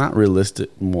 like not realistic.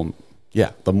 Well,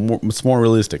 yeah, it's more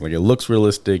realistic. Like it looks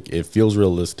realistic, it feels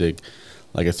realistic,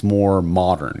 like it's more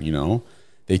modern.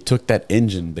 They took that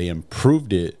engine, they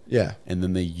improved it, and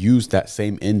then they used that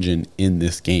same engine in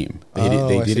this game.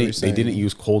 They didn't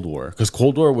use Cold War, because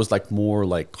Cold War was like more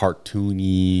like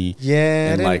cartoony.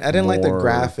 Yeah, I didn't like the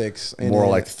graphics. More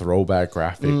like throwback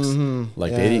graphics. They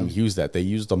didn't use that. They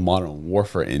used the Modern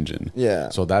Warfare engine. Yeah.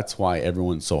 So that's why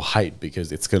everyone's so hyped,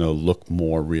 because it's gonna look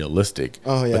more realistic.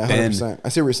 Oh yeah, 100%. I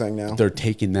see what you're saying now. They're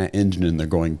taking that engine and they're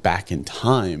going back in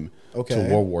time to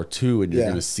World War II, and you're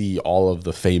gonna see all of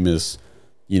the famous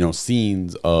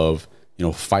scenes of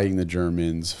fighting the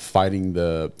Germans, fighting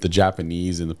the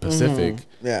Japanese in the Pacific.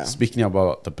 Yeah. Speaking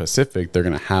about the Pacific, they're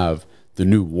gonna have the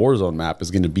new Warzone map is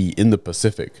gonna be in the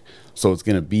Pacific, so it's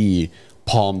gonna be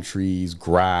palm trees,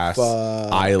 grass,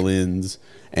 islands,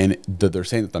 and they're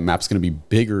saying that the map's gonna be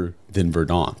bigger than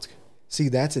Verdansk. See,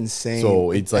 that's insane.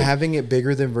 So it's like having it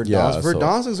bigger than Verdansk. Yeah, so-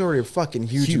 Verdansk is already a fucking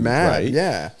huge map. right?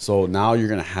 Yeah. So now you're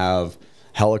gonna have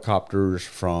helicopters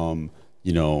from,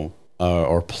 you know,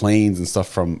 or planes and stuff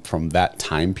from that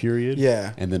time period.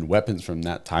 Yeah. And then weapons from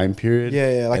that time period.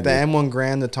 Yeah, like And the then- M1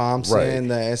 Grand, the Thompson, Right.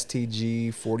 the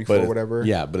STG 44, but whatever.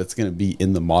 Yeah, but it's gonna be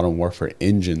in the Modern Warfare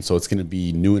engine, so it's gonna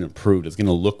be new and improved. It's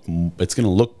gonna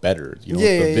look better. You know,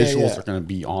 Yeah, the yeah, visuals yeah. are gonna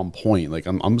be on point. Like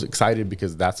I'm excited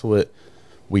because that's what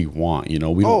we want. You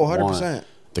know, we Oh, don't 100%. want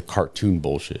the cartoon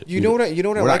bullshit. You know what I We're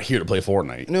like? not here to play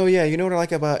Fortnite. No, yeah, you know what I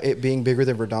like about it being bigger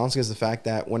than Verdansk is the fact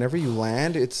that whenever you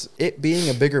land, it's it being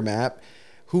a bigger map.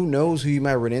 Who knows who you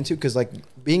might run into? Because like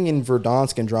being in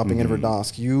Verdansk and dropping in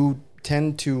Verdansk, you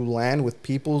tend to land with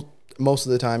people. Most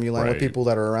of the time, you land with Right. people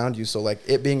that are around you. So like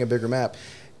it being a bigger map,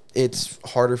 it's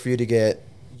harder for you to get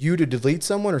you to delete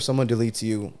someone or someone deletes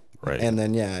you. Right. And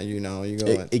then yeah, you know, you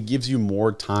go. It gives you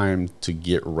more time to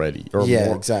get ready, or Yeah,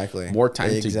 more, exactly. more time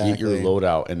to get your Exactly.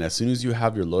 loadout. And as soon as you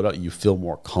have your loadout, you feel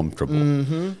more comfortable.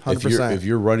 100%. If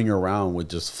you're running around with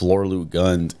just floor loot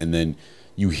guns, and then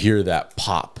you hear that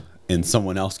pop, and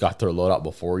someone else got their loadout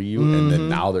before you, and then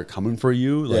now they're coming for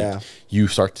you, like Yeah. you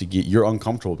start to you're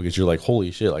uncomfortable because you're like,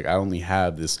 holy shit, like I only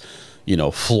have this, you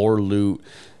know, floor loot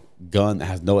gun that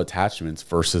has no attachments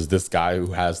versus this guy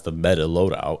who has the meta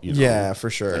loadout. You know? Yeah, for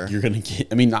sure. Like, you're gonna get.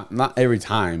 I mean, not every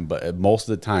time, but most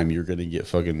of the time, you're gonna get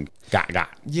fucking got.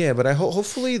 Yeah, but I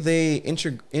hopefully they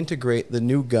integrate the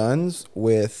new guns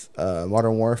with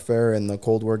Modern Warfare and the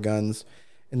Cold War guns,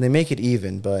 and they make it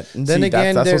even. But then See,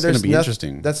 again, that's what's gonna there's be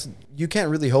interesting. That's you can't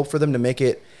really hope for them to make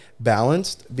it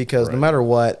balanced because no matter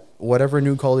what, whatever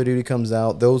new Call of Duty comes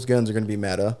out, those guns are going to be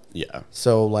meta. Yeah.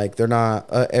 So like they're not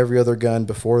every other gun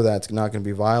before that's not going to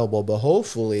be viable. But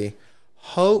hopefully,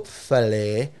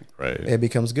 Right. it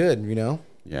becomes good. You know.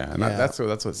 Yeah, and Yeah. that's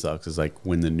what sucks is like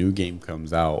when the new game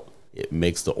comes out, it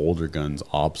makes the older guns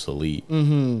obsolete.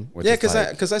 Mm-hmm. Yeah,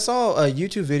 because I saw a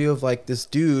YouTube video of like this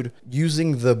dude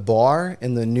using the bar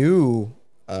in the new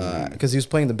because he was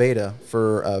playing the beta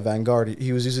for Vanguard.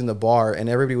 He was using the bar, and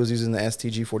everybody was using the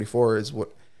STG-44 is what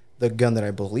the gun that I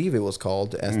believe it was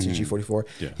called, the STG-44.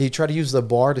 Yeah. He tried to use the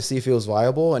bar to see if it was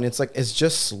viable, and it's like it's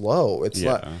just slow. It's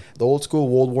Yeah. like the old school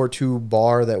World War II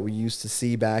bar that we used to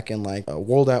see back in like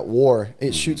World at War.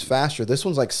 It shoots faster. This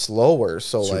one's like slower,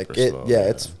 so Super like it slow,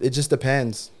 yeah, it just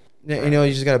depends. You know,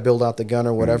 you just got to build out the gun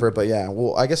or whatever. Mm-hmm. But yeah,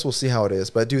 well, I guess we'll see how it is.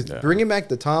 But dude, bringing back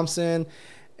the Thompson,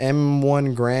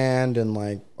 M1 Grand, and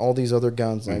like all these other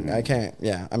guns, like Mm-hmm. I can't.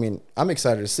 Yeah, I mean, I'm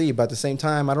excited to see, but at the same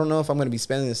time, I don't know if I'm going to be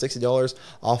spending the $60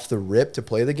 off the rip to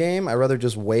play the game. I'd rather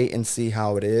just wait and see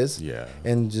how it is. Yeah.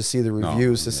 and just see the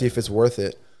reviews to see if it's worth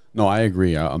it. No, I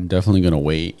agree. I'm definitely gonna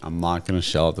wait. I'm not gonna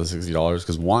shell out the $60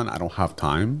 because one, I don't have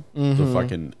time to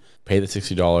fucking pay the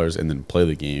 $60 and then play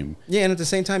the game. Yeah, and at the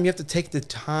same time, you have to take the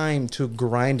time to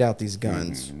grind out these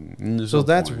guns. And there's So no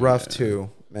that's point, rough yeah. too,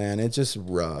 man. It's just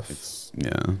rough.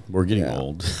 Yeah, we're getting Yeah.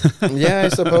 old. Yeah, I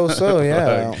suppose so.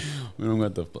 Yeah. Like, we don't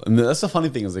got the. And that's the funny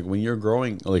thing is like when you're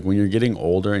growing, like when you're getting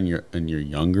older and you're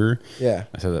younger. Yeah.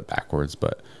 I said that backwards,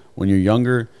 but when you're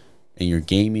younger and you're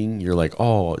gaming, you're like,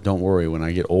 oh, don't worry. When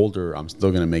I get older, I'm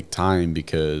still gonna make time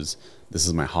because this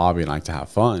is my hobby and I like to have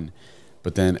fun.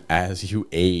 But then as you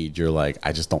age, you're like,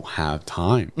 I just don't have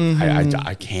time.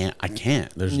 I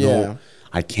can't. There's Yeah. no.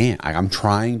 I can't. I'm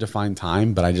trying to find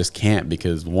time, but I just can't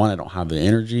because one, I don't have the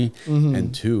energy,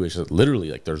 and two, it's just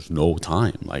literally like there's no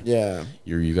time. Like Yeah.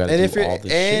 you got to And do if you're all this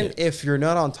shit. if you're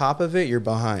not on top of it, you're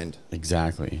behind.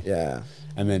 Exactly. Yeah.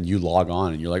 And then you log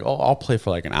on and you're like, oh, I'll play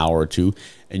for like an hour or two,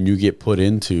 and you get put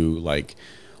into like,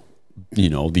 you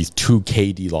know, these 2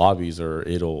 KD lobbies, or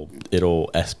it'll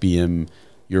SBM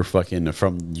your fucking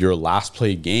from your last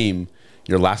played game.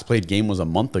 Your last played game was a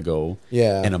month ago.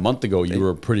 Yeah. And a month ago you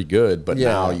were pretty good, but Yeah.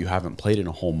 now you haven't played in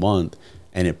a whole month,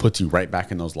 and it puts you right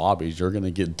back in those lobbies. You're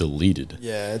gonna get deleted.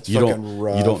 Yeah, it's you fucking don't,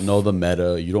 rough. You don't know the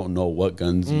meta. You don't know what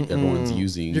guns everyone's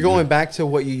using. You're going back to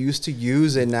what you used to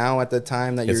use, and now at the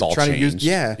time that It's you're all trying to use, changed.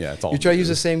 yeah, Yeah, it's all you try to use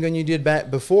new. the same gun you did back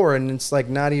before, and it's like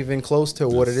not even close to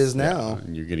what it is now. Yeah,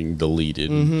 and you're getting deleted.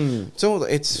 So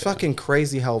it's fucking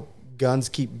crazy how guns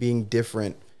keep being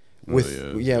different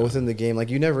with within the game. Like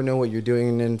you never know what you're doing,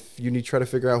 and then if you need to try to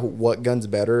figure out what gun's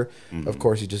better. Of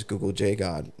course, you just Google J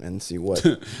God and see what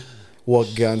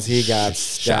what guns he got. Shout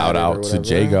scattered or out to whatever.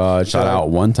 J God. Shout out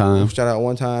one time. Shout out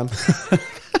one time.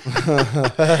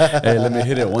 Hey, let me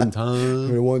hit it one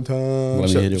time. One time. Let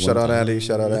me hit it Shout one out time. Andy.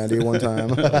 Shout out Andy. One time.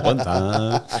 One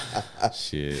time.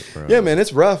 Shit, bro. Yeah, man,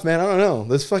 it's rough, man. I don't know.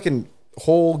 This fucking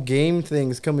whole game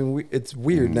thing's coming. It's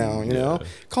weird now, you know.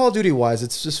 Call of Duty wise,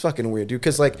 it's just fucking weird, dude.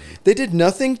 Because like they did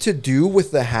nothing to do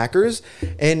with the hackers,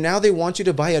 and now they want you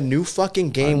to buy a new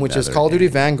fucking game, which is Call of Duty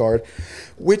Vanguard,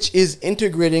 which is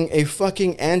integrating a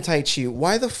fucking anti-cheat.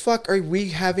 Why the fuck are we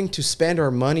having to spend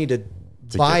our money to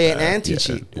buy an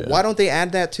anti-cheat? Why don't they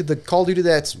add that to the Call of Duty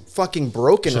that's fucking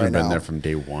broken right now? Been there from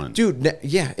day one, dude.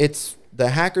 Yeah, it's the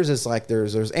hackers. Is like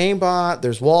there's aimbot,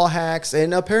 there's wall hacks,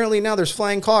 and apparently now there's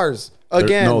flying cars.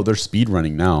 Again, they're speed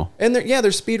running now, and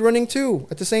they're speed running too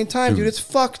at the same time, dude. It's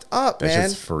fucked up, man.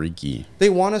 That's just freaky. They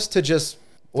want us to just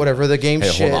whatever the game.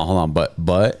 Shit. Hold on.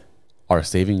 But our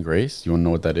saving grace. You want to know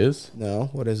what that is? No,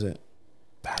 what is it?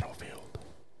 Battlefield.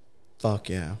 Fuck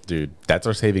yeah, dude. That's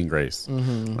our saving grace.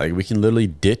 Like we can literally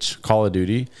ditch Call of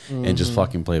Duty and just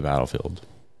fucking play Battlefield.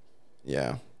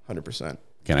 Yeah, 100%.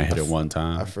 Can I hit it one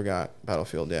time? I forgot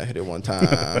Battlefield. Yeah, I hit it one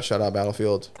time. Shout out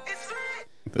Battlefield.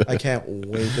 I can't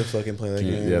wait to fucking play that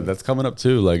game. Yeah, that's coming up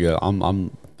too. Like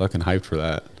I'm fucking hyped for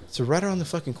that. So right around the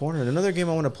fucking corner. And another game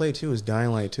I want to play too is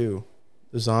Dying Light 2,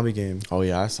 the zombie game. Oh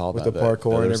yeah, I saw that with the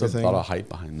parkour and everything. There's a lot of hype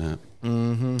behind that.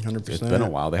 100%. It's been a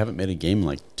while. They haven't made a game in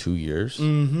like 2 years.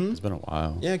 It's been a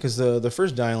while. Yeah, because the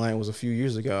first Dying Light was a few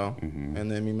years ago, and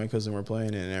then me and my cousin were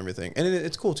playing it and everything. And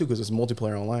it's cool too because it's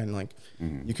multiplayer online. Like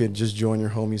you could just join your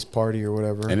homie's party or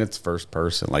whatever. And it's first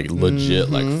person, like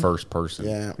legit, like first person.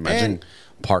 Yeah, imagine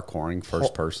parkouring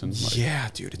first person. Like, yeah,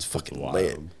 dude, it's fucking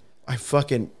lit. I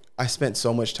spent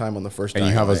so much time on the first. And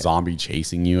you have a zombie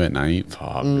chasing you at night.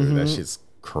 Fuck, dude, that shit's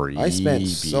crazy. I spent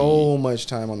so much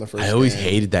time on the first. I always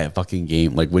hated that fucking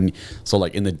game. Like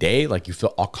like in the day, like you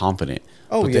feel all confident.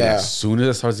 Oh but yeah. Then as soon as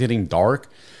it starts getting dark,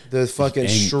 the fucking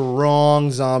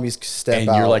strong zombies step out,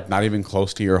 and you're like not even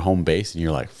close to your home base, and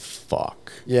you're like,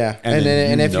 fuck. Yeah,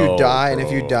 and if you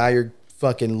die, your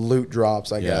fucking loot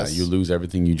drops. I guess you lose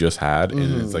everything you just had,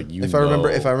 and it's like If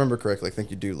I remember correctly, I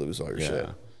think you do lose all your shit.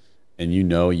 And you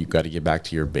got to get back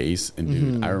to your base. And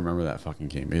dude, I remember that fucking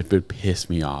game. It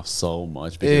pissed me off so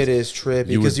much. It is trippy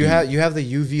because you have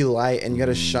the UV light and you got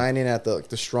to shine in at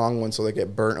the strong ones so they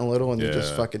get burnt a little and you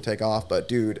just fucking take off. But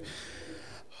dude,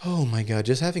 oh my god,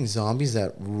 just having zombies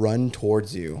that run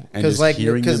towards you and just like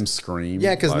hearing them scream.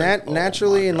 Yeah, because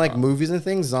naturally in like movies and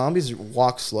things, zombies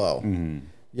walk slow.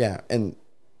 Yeah, and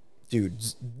dude,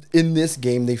 in this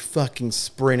game they fucking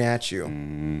sprint at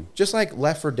you, just like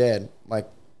Left 4 Dead, like.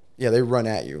 Yeah, they run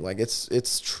at you. Like it's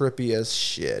trippy as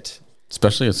shit.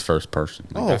 Especially as first person.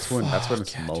 Like that's when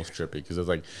it's most trippy because it's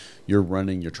like you're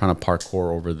running, you're trying to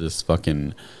parkour over this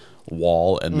fucking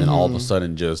wall, and then all of a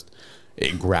sudden just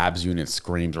it grabs you and it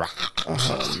screams,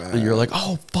 and you're like,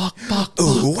 oh fuck.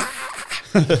 Ooh,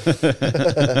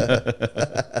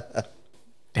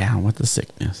 down with the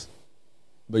sickness.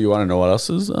 But you want to know what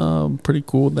else is pretty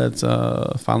cool? That's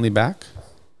finally back.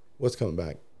 What's coming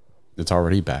back? It's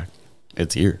already back.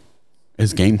 It's here.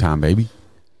 It's game time, baby.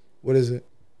 What is it?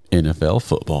 NFL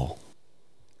football.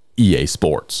 EA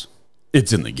Sports.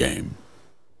 It's in the game.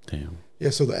 Damn. Yeah,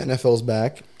 so the NFL's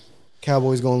back.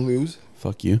 Cowboys gonna lose.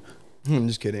 Fuck you. I'm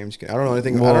just kidding. I don't know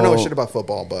anything. Well, I don't know shit about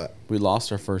football, but we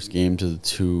lost our first game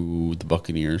to the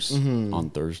Buccaneers on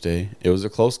Thursday. It was a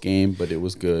close game, but it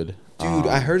was good. Dude,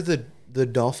 I heard the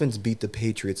Dolphins beat the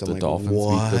Patriots. Beat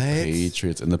the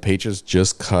Patriots, and the Patriots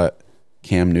just cut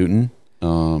Cam Newton.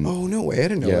 Oh no way! I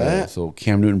didn't know that. So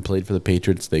Cam Newton played for the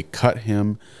Patriots. They cut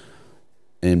him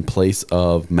in place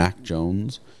of Mac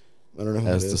Jones. I don't know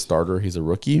as the starter. He's a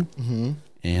rookie,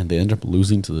 and they end up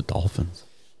losing to the Dolphins.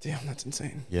 Damn, that's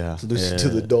insane. Yeah, losing to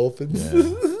the Dolphins. Yeah.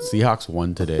 Seahawks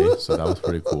won today, so that was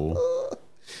pretty cool.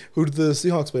 Who did the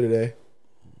Seahawks play today?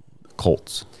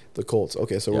 Colts. The Colts.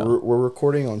 Okay, so we're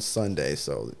recording on Sunday,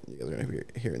 so you guys are gonna be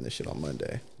hearing this shit on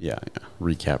Monday. Yeah.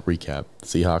 Recap.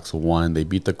 Seahawks won. They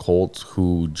beat the Colts,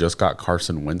 who just got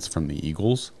Carson Wentz from the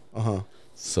Eagles.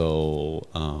 So,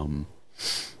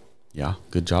 yeah,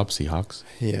 good job, Seahawks.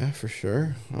 Yeah, for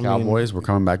sure. Cowboys, we're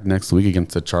coming back next week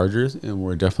against the Chargers, and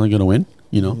we're definitely gonna win.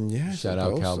 You know. Yeah. Shout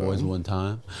out Cowboys one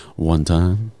time.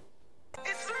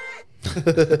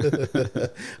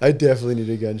 I definitely need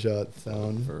a gunshot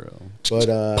sound. For real. But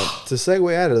to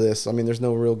segue out of this, I mean, there's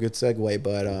no real good segue,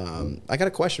 but I got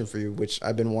a question for you, which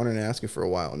I've been wanting to ask you for a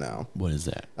while now. What is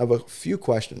that? I have a few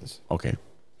questions. Okay.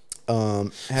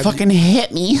 Fucking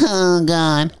hit me, oh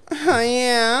God.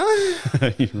 Yeah.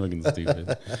 You're looking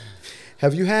stupid.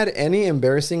 Have you had any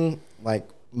embarrassing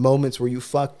moments where you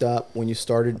fucked up when you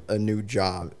started a new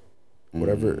job?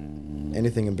 Whatever,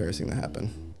 anything embarrassing that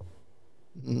happened?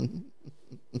 You're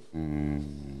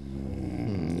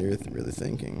really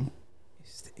thinking.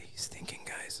 He's thinking,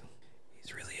 guys.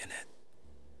 He's really in it.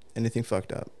 Anything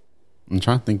fucked up? I'm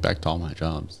trying to think back to all my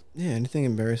jobs. Yeah, anything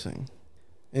embarrassing?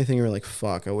 Anything you're like,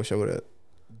 fuck, I wish I would have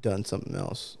done something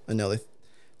else. And now it's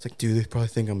like, dude, they probably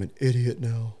think I'm an idiot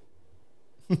now.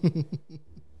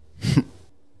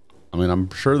 I mean, I'm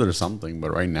sure there's something,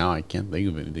 but right now I can't think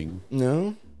of anything.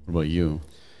 No? What about you?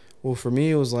 Well, for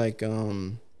me, it was like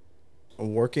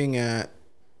working at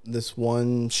this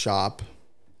one shop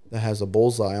that has a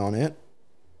bullseye on it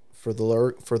for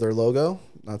their logo.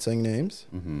 Not saying names.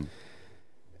 Mm-hmm.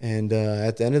 And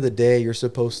at the end of the day, you're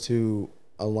supposed to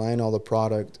align all the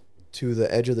product to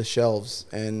the edge of the shelves,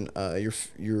 and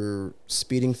you're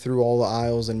speeding through all the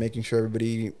aisles and making sure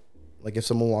everybody, like if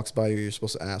someone walks by you, you're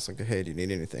supposed to ask like, hey, do you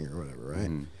need anything or whatever, right?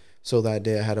 Mm-hmm. So that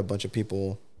day I had a bunch of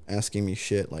people asking me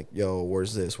shit like, yo,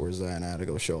 where's this, where's that, and I had to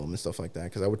go show them and stuff like that,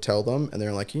 because I would tell them and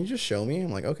they're like, can you just show me?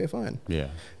 I'm like, okay, fine. Yeah.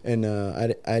 And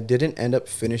I didn't end up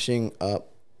finishing up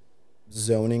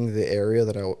zoning the area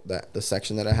that the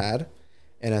section that I had.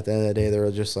 And at the end of the day, they were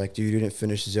just like, dude, you didn't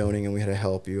finish zoning and we had to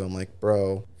help you. I'm like,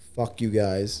 bro, fuck you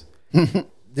guys.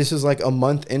 This is like a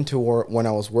month into when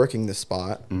I was working this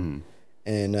spot. Mm-hmm.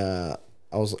 And I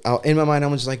was out in my mind, I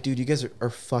was just like, dude, you guys are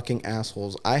fucking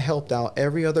assholes. I helped out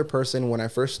every other person when I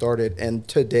first started, and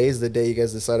today's the day you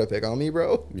guys decide to pick on me,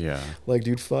 bro. Yeah. Like,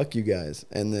 dude, fuck you guys.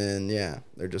 And then, yeah,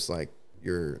 they're just like,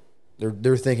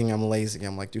 they're thinking I'm lazy.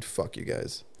 I'm like, dude, fuck you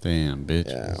guys. Damn, bitches.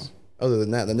 Yeah. Other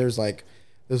than that, then there's like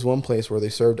this one place where they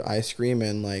served ice cream,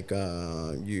 and like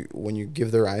when you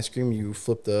give their ice cream, you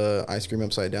flip the ice cream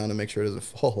upside down to make sure it doesn't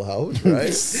fall out,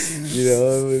 right? You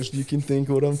know, if you can think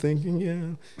what I'm thinking,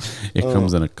 yeah. It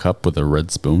comes in a cup with a red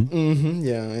spoon. Mm-hmm,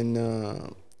 yeah,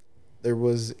 and there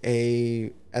was at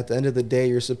the end of the day,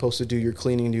 you're supposed to do your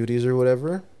cleaning duties or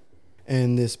whatever,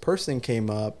 and this person came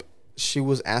up. She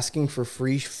was asking for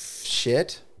free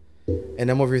shit. And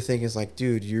I'm over here thinking, it's like,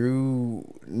 dude, you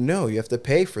have to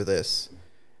pay for this.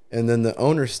 And then the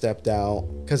owner stepped out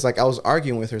because, like, I was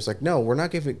arguing with her. It's like, no, we're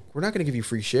not going to give you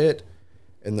free shit.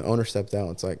 And the owner stepped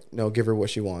out. It's like, no, give her what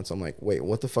she wants. I'm like, wait,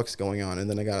 what the fuck's going on? And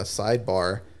then I got a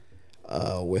sidebar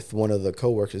with one of the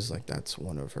coworkers. Like, that's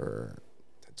one of her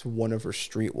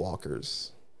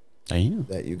streetwalkers. Damn.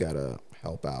 That you gotta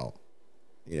help out,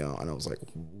 you know. And I was like,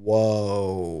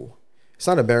 whoa. It's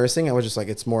not embarrassing. I was just like,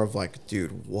 it's more of like,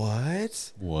 dude,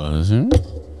 what? Was it?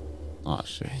 Oh,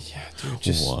 shit. Yeah, dude.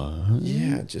 Just, what?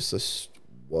 Yeah,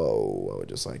 whoa. I was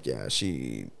just like, yeah,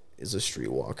 she is a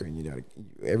streetwalker, and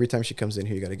every time she comes in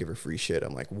here, you gotta give her free shit.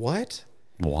 I'm like, what?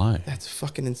 Why? That's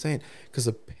fucking insane. Because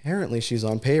apparently she's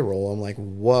on payroll. I'm like,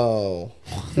 whoa.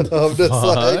 I'm just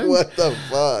like, what the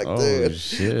fuck, dude? Oh,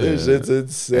 shit. This shit's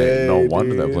insane. Hey, no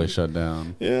wonder dude. that place shut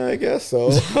down. Yeah, I guess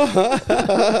so.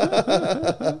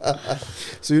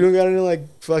 So you don't got any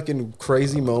like fucking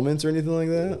crazy moments or anything like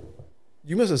that?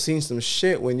 You must have seen some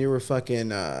shit when you were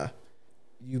fucking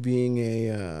you being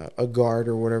a guard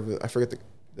or whatever. I forget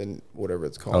the whatever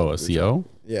it's called. Oh, a CO?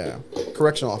 Yeah,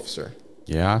 correctional officer.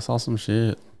 Yeah, I saw some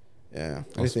shit. Yeah.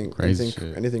 Anything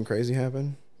Crazy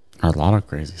happen? A lot of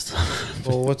crazy stuff.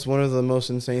 Well, what's one of the most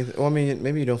insane? Well, I mean,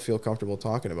 maybe you don't feel comfortable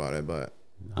talking about it, but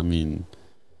I mean,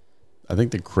 I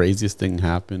think the craziest thing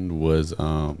happened was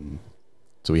so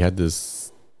we had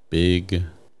this big,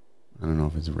 I don't know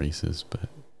if it's racist, but it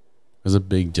was a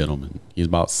big gentleman. He's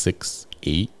about 6'8".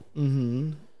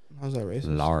 Mm-hmm. How's that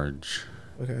racist? Large.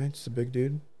 Okay, just a big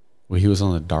dude. Well, he was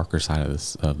on the darker side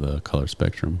of the color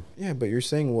spectrum. Yeah, but you're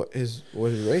saying what his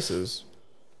race is.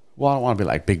 Well, I don't want to be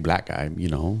like big black guy, you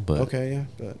know, but okay, yeah.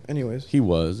 But anyways, he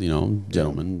was, you know,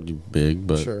 gentleman, big,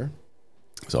 but sure.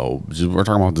 So we're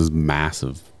talking about this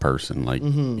massive person, like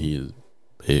he is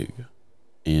big,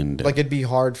 and like it'd be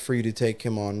hard for you to take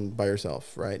him on by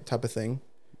yourself, right? Type of thing.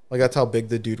 Like that's how big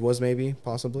the dude was, maybe,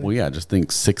 possibly. Well, yeah, just think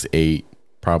 6'8",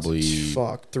 probably.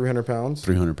 Fuck, 300 pounds.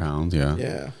 300 pounds, yeah.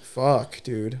 Yeah, fuck,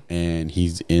 dude. And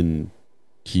he's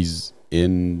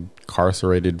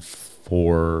incarcerated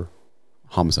for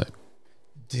homicide.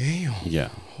 Damn. Yeah.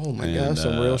 Oh my god,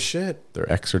 some real shit. They're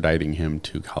extraditing him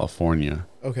to California.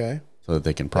 Okay. So that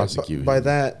they can prosecute him. By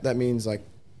that means like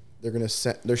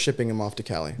they're shipping him off to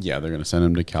Cali. Yeah, they're gonna send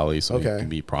him to Cali so he can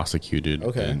be prosecuted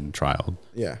and trialed.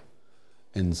 Yeah.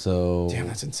 And so damn,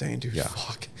 that's insane, dude. Yeah.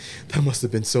 Fuck. That must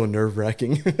have been so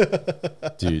nerve-wracking.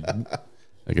 Dude, that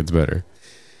gets better.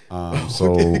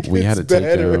 So we had to take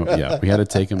him. Yeah, we had to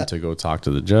take him to go talk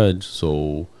to the judge.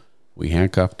 So we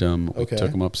handcuffed him. We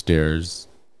took him upstairs.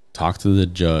 Talked to the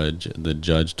judge. The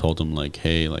judge told him like,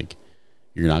 "Hey, like,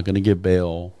 you're not gonna get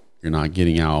bail. You're not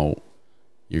getting out.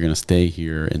 You're gonna stay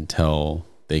here until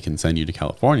they can send you to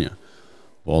California."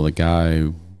 Well, the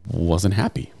guy wasn't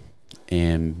happy,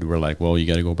 and we're like, "Well, you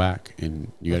got to go back,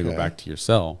 and you got to go back to your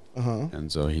cell."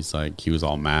 And so he's like, he was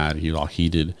all mad. He was all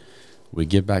heated. We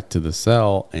get back to the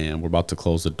cell and we're about to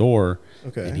close the door.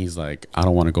 Okay. And he's like, I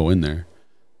don't want to go in there.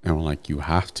 And we're like, you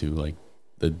have to. Like,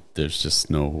 there's just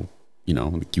no,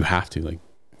 like, you have to. Like,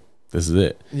 this is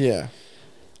it. Yeah.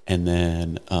 And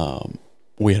then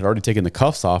we had already taken the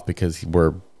cuffs off because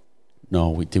did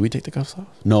we take the cuffs off?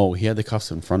 No, he had the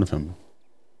cuffs in front of him.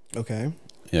 Okay.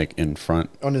 Like in front.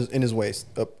 In his waist.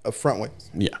 A front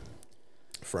waist. Yeah.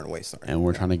 Front waist, sorry. And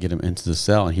we're trying to get him into the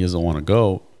cell and he doesn't want to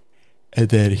go. And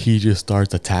then he just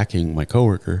starts attacking my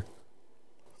coworker.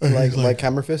 Like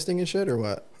hammer fisting and shit or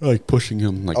what? Like pushing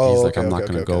him. Like he's like, I'm not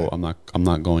gonna go. I'm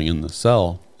not going in the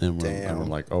cell. And we're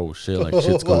like, oh shit, like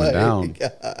shit's going down.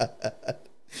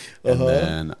 And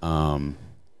then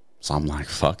so I'm like,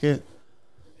 fuck it.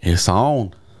 It's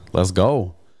on. Let's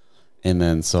go. And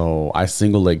then so I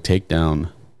single leg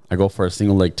takedown. I go for a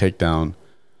single leg takedown,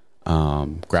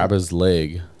 grab his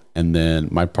leg, and then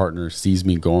my partner sees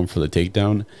me going for the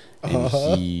takedown. And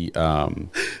he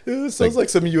it sounds like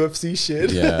some UFC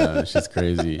shit. Yeah, she's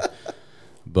crazy.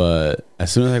 But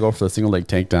as soon as I go for the single leg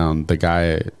takedown,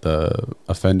 the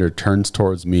offender turns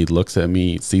towards me, looks at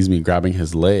me, sees me grabbing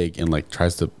his leg, and like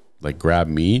tries to like grab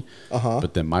me.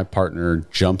 But then my partner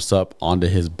jumps up onto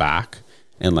his back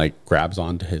and like grabs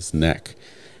onto his neck.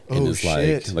 And is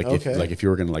like if you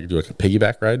were gonna like do like a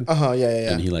piggyback ride.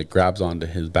 Yeah. And he like grabs onto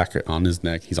his back, on his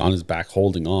neck. He's on his back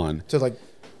holding on. To like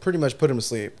pretty much put him to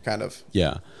sleep, kind of.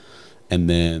 Yeah. And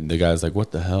then the guy's like,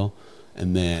 what the hell?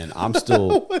 And then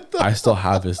I still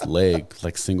have his leg,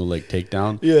 like single leg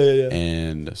takedown. Yeah.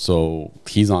 And so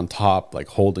he's on top, like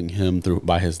holding him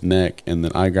by his neck. And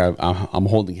then I'm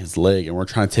holding his leg and we're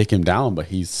trying to take him down, but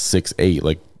he's 6'8".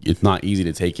 Like it's not easy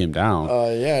to take him down.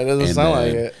 Yeah, it doesn't sound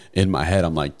like it. In my head,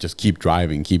 I'm like, just keep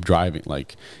driving,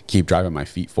 like keep driving my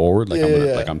feet forward, like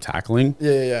like I'm tackling.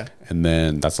 Yeah. And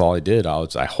then that's all I did.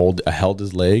 I held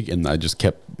his leg and I just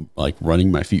kept like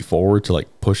running my feet forward to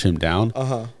like push him down.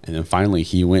 And then finally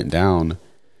he went down.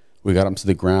 We got him to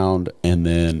the ground and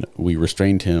then we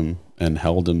restrained him and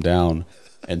held him down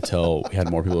until we had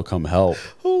more people come help.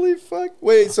 Holy fuck.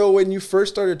 Wait, so when you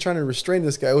first started trying to restrain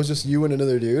this guy, it was just you and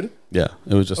another dude? Yeah,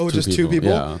 it was just two people.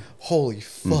 Yeah. Holy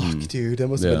fuck, dude. That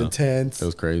must have been intense. It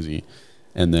was crazy.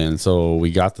 And then so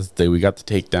we got the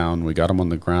takedown, we got him on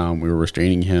the ground, we were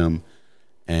restraining him,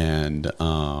 and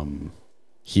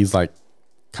he's like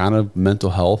kind of mental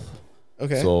health.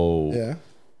 Okay. So yeah.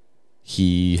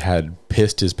 He had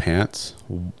pissed his pants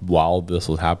while this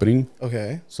was happening.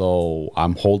 Okay. So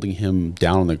I'm holding him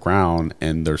down on the ground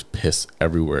and there's piss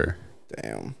everywhere.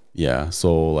 Damn. Yeah.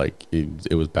 So like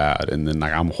it was bad. And then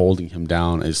like I'm holding him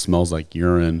down. It smells like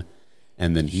urine.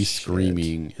 And then he's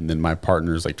screaming. And then my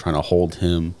partner's like trying to hold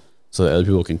him so that other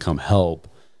people can come help.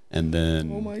 And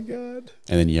then. Oh my God.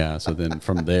 And then, yeah. So then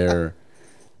from there,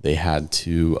 they had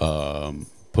to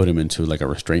put him into like a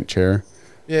restraint chair.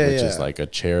 Yeah, which is like a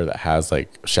chair that has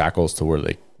like shackles to where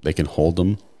they can hold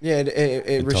them. Yeah,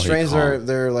 it restrains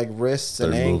their like wrists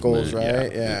and ankles,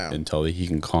 right? Yeah. Until he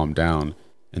can calm down.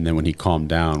 And then when he calmed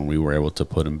down, we were able to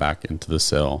put him back into the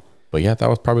cell. But yeah, that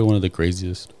was probably one of the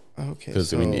craziest. Okay.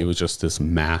 Because I mean, it was just this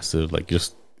massive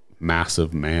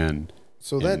man.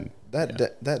 So that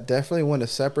definitely went a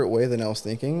separate way than I was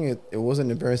thinking. It wasn't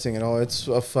embarrassing at all. It's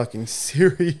a fucking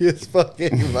serious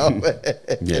fucking moment.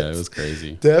 Yeah, it was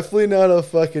crazy. Definitely not a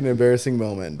fucking embarrassing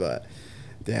moment, but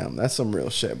damn, that's some real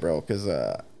shit, bro. Because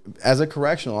as a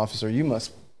correctional officer, you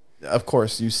must, of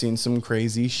course, you've seen some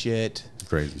crazy shit.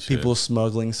 People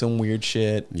smuggling some weird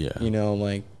shit. Yeah. You know,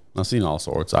 like. I've seen all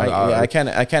sorts. I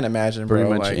can't imagine, pretty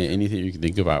bro. Much like, anything you can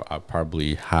think of, I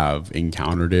probably have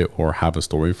encountered it or have a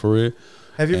story for it.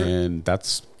 Have you? And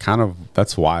that's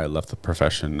why I left the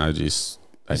profession. It's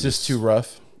just too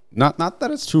rough. Not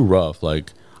that it's too rough.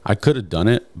 Like I could have done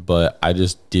it, but I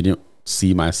just didn't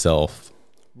see myself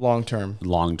long term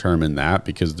in that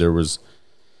because there's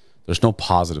no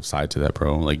positive side to that,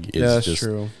 bro. Like it's that's just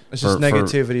true. It's just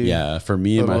negativity. For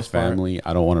me and my family,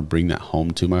 I don't want to bring that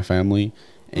home to my family.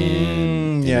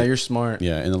 And you're smart.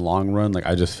 Yeah, in the long run, like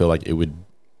I just feel like it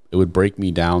would break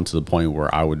me down to the point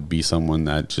where I would be someone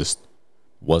that just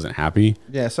wasn't happy.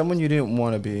 Yeah, someone you didn't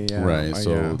want to be. Yeah. Right.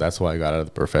 So that's why I got out of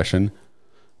the profession.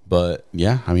 But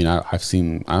yeah, I mean, I've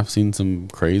seen some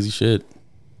crazy shit.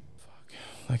 Fuck,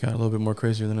 I got a little bit more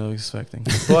crazier than I was expecting.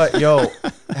 But yo,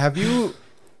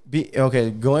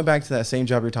 going back to that same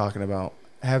job you're talking about,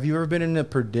 have you ever been in a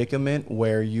predicament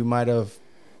where you might have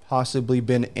possibly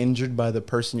been injured by the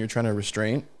person you're trying to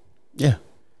restrain? Yeah.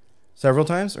 Several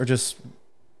times or just?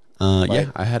 Yeah,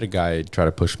 I had a guy try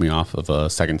to push me off of a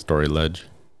second-story ledge.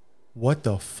 What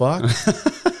the fuck?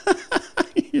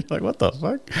 You're like, what the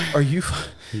fuck? Are you?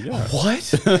 Yeah.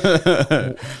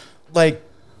 What? Like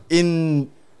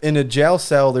in a jail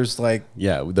cell, there's like...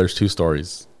 Yeah, there's 2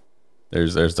 stories.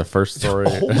 There's the first story.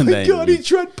 Oh my God, he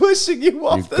tried pushing you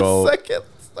off the second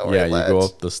story. Yeah, ledge. you go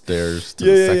up the stairs to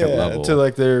the second level. To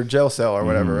like their jail cell or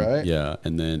whatever, right? Yeah,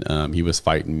 and then he was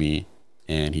fighting me,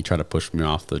 and he tried to push me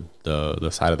off the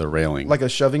side of the railing. Like a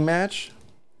shoving match?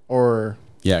 Or...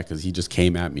 Yeah, because he just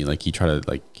came at me. Like, he tried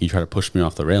to push me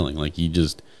off the railing. Like, he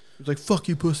was like, fuck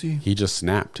you, pussy. He just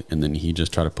snapped, and then he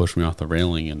just tried to push me off the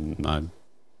railing, and I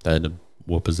had to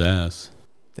whoop his ass.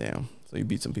 Damn. So you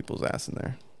beat some people's ass in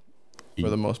there. For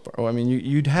the most part. Well, I mean,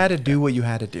 you'd had to do what you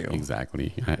had to do.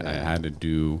 Exactly. I had to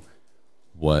do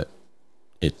what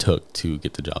it took to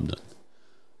get the job done.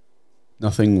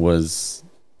 Nothing was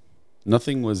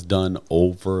done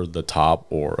over the top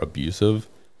or abusive.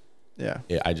 Yeah.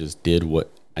 I just did what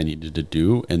I needed to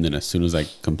do, and then as soon as I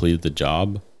completed the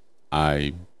job,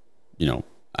 I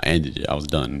ended it. I was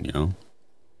done.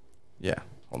 Yeah.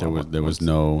 There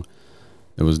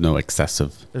was no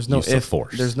excessive use of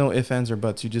force. There's no ifs, ands, or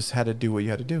buts. You just had to do what you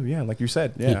had to do. Yeah, like you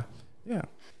said. Yeah.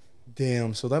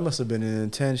 Damn. So that must have been an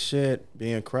intense shit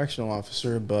being a correctional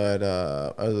officer. But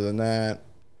other than that,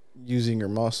 using your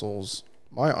muscles,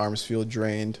 my arms feel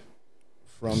drained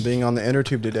from being on the inner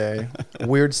tube today.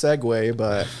 Weird segue,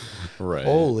 but right.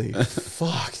 Holy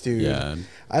fuck, dude. Yeah.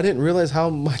 I didn't realize how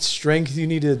much strength you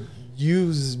need to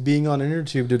use being on inner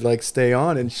tube to like stay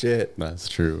on and shit. That's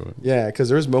true. Yeah, because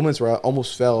there was moments where I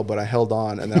almost fell, but I held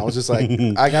on, and then I was just like,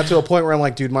 I got to a point where I'm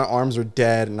like, dude, my arms are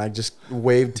dead, and I just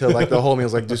waved to like the homie. I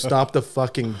was like, dude, stop the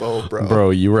fucking boat, bro. Bro,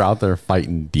 you were out there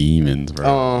fighting demons,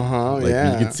 bro. Like,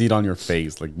 yeah. You could see it on your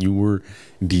face, like you were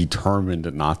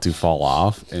determined not to fall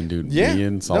off. And dude, me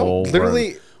and Saul,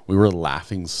 literally. We were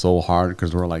laughing so hard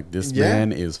because we're like, this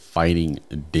man is fighting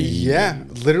demons. Yeah,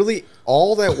 literally,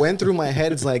 all that went through my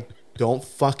head is like, don't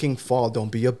fucking fall.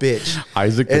 Don't be a bitch.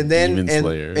 Isaac the Demon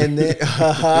Slayer. And then,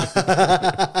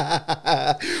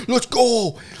 let's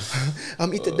go.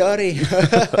 I'm Itadori.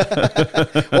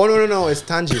 Oh, no. It's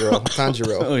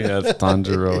Tanjiro. Oh, yeah. It's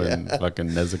Tanjiro and fucking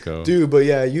Nezuko. Dude, but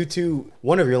yeah, you two,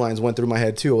 one of your lines went through my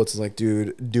head too. It's like,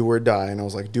 dude, do or die. And I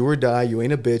was like, do or die. You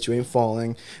ain't a bitch. You ain't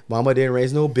falling. Mama didn't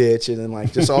raise no bitch. And then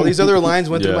like just all these other lines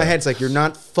went through my head. It's like, you're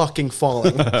not fucking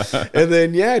falling. And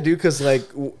then, yeah, dude, because like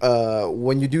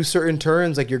when you do certain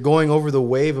turns, like you're going over the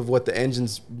wave of what the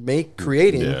engines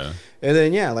creating, and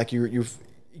then like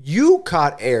you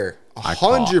caught air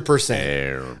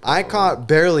 100%. I caught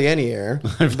barely any air.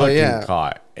 I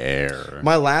caught air.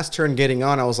 My last turn getting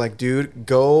on, I was like, dude,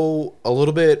 go a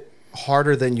little bit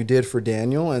harder than you did for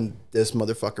Daniel, and this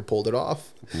motherfucker pulled it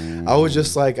off. I was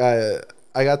just like, I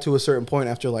got to a certain point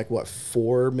after like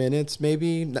 4 minutes,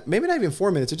 maybe not even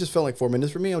 4 minutes. It just felt like 4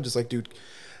 minutes for me. I was just like, dude.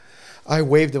 I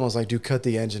waved him. I was like, dude, cut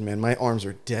the engine, man. My arms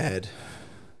are dead.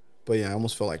 But yeah, I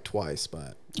almost felt like twice.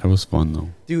 But it was fun though.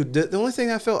 Dude, the only thing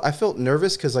I felt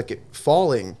nervous because like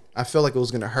falling, I felt like it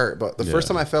was gonna hurt. But the first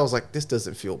time I fell, I was like, this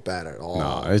doesn't feel bad at all.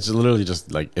 No, it's literally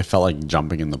just like it felt like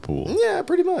jumping in the pool. Yeah,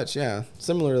 pretty much. Yeah,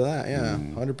 similar to that. Yeah,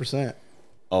 100%.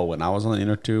 Oh, when I was on the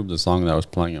inner tube, the song that was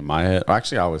playing in my head.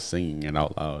 Actually, I was singing it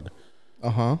out loud.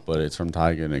 But it's from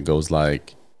Tyga, and it goes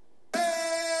like.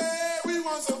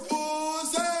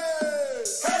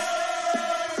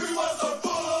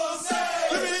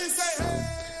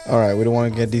 All right, we don't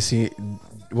want to get DC.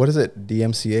 What is it?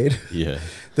 DMCA'd? Yeah.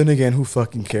 Then again, who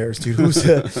fucking cares, dude? We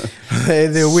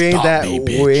ain't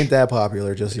that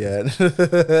popular just yet.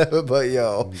 But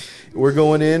yo, we're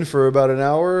going in for about an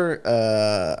hour.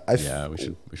 We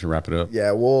should wrap it up.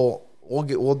 Yeah, we'll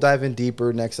dive in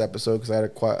deeper next episode because I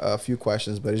had a few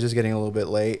questions, but it's just getting a little bit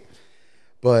late.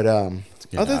 But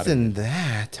other than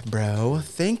that, bro,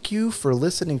 thank you for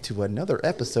listening to another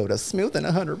episode of Smooth and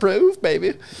 100 Proof,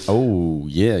 baby. Oh,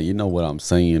 yeah. You know what I'm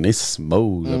saying. It's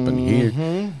smooth up in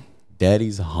here.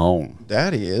 Daddy's home.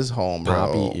 Daddy is home, bro.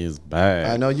 Poppy is back.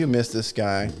 I know you missed this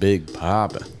guy. Big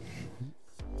Papa.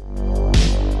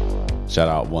 Shout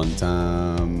out one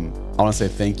time. I want to say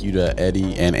thank you to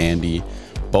Eddie and Andy.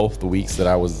 Both the weeks that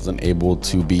I wasn't able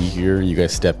to be here, you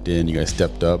guys stepped in. You guys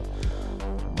stepped up.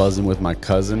 Buzzing with my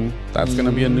cousin. That's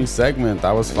gonna be a new segment.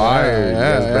 That was fire. You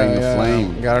guys bring the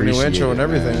flame. Got a new intro and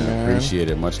everything, man.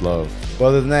 Appreciate it. Much love. But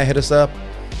other than that, hit us up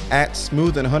at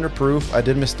Smooth and 100 Proof. I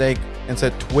did mistake and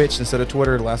said Twitch instead of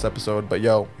Twitter last episode, but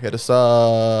yo, hit us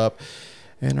up.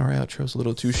 And our outro's a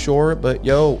little too short, but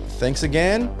yo, thanks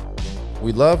again.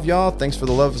 We love y'all. Thanks for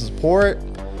the love and support.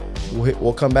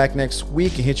 We'll come back next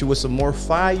week and hit you with some more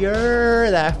fire.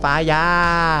 That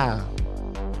fire.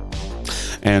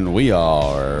 And we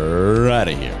are out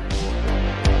of here.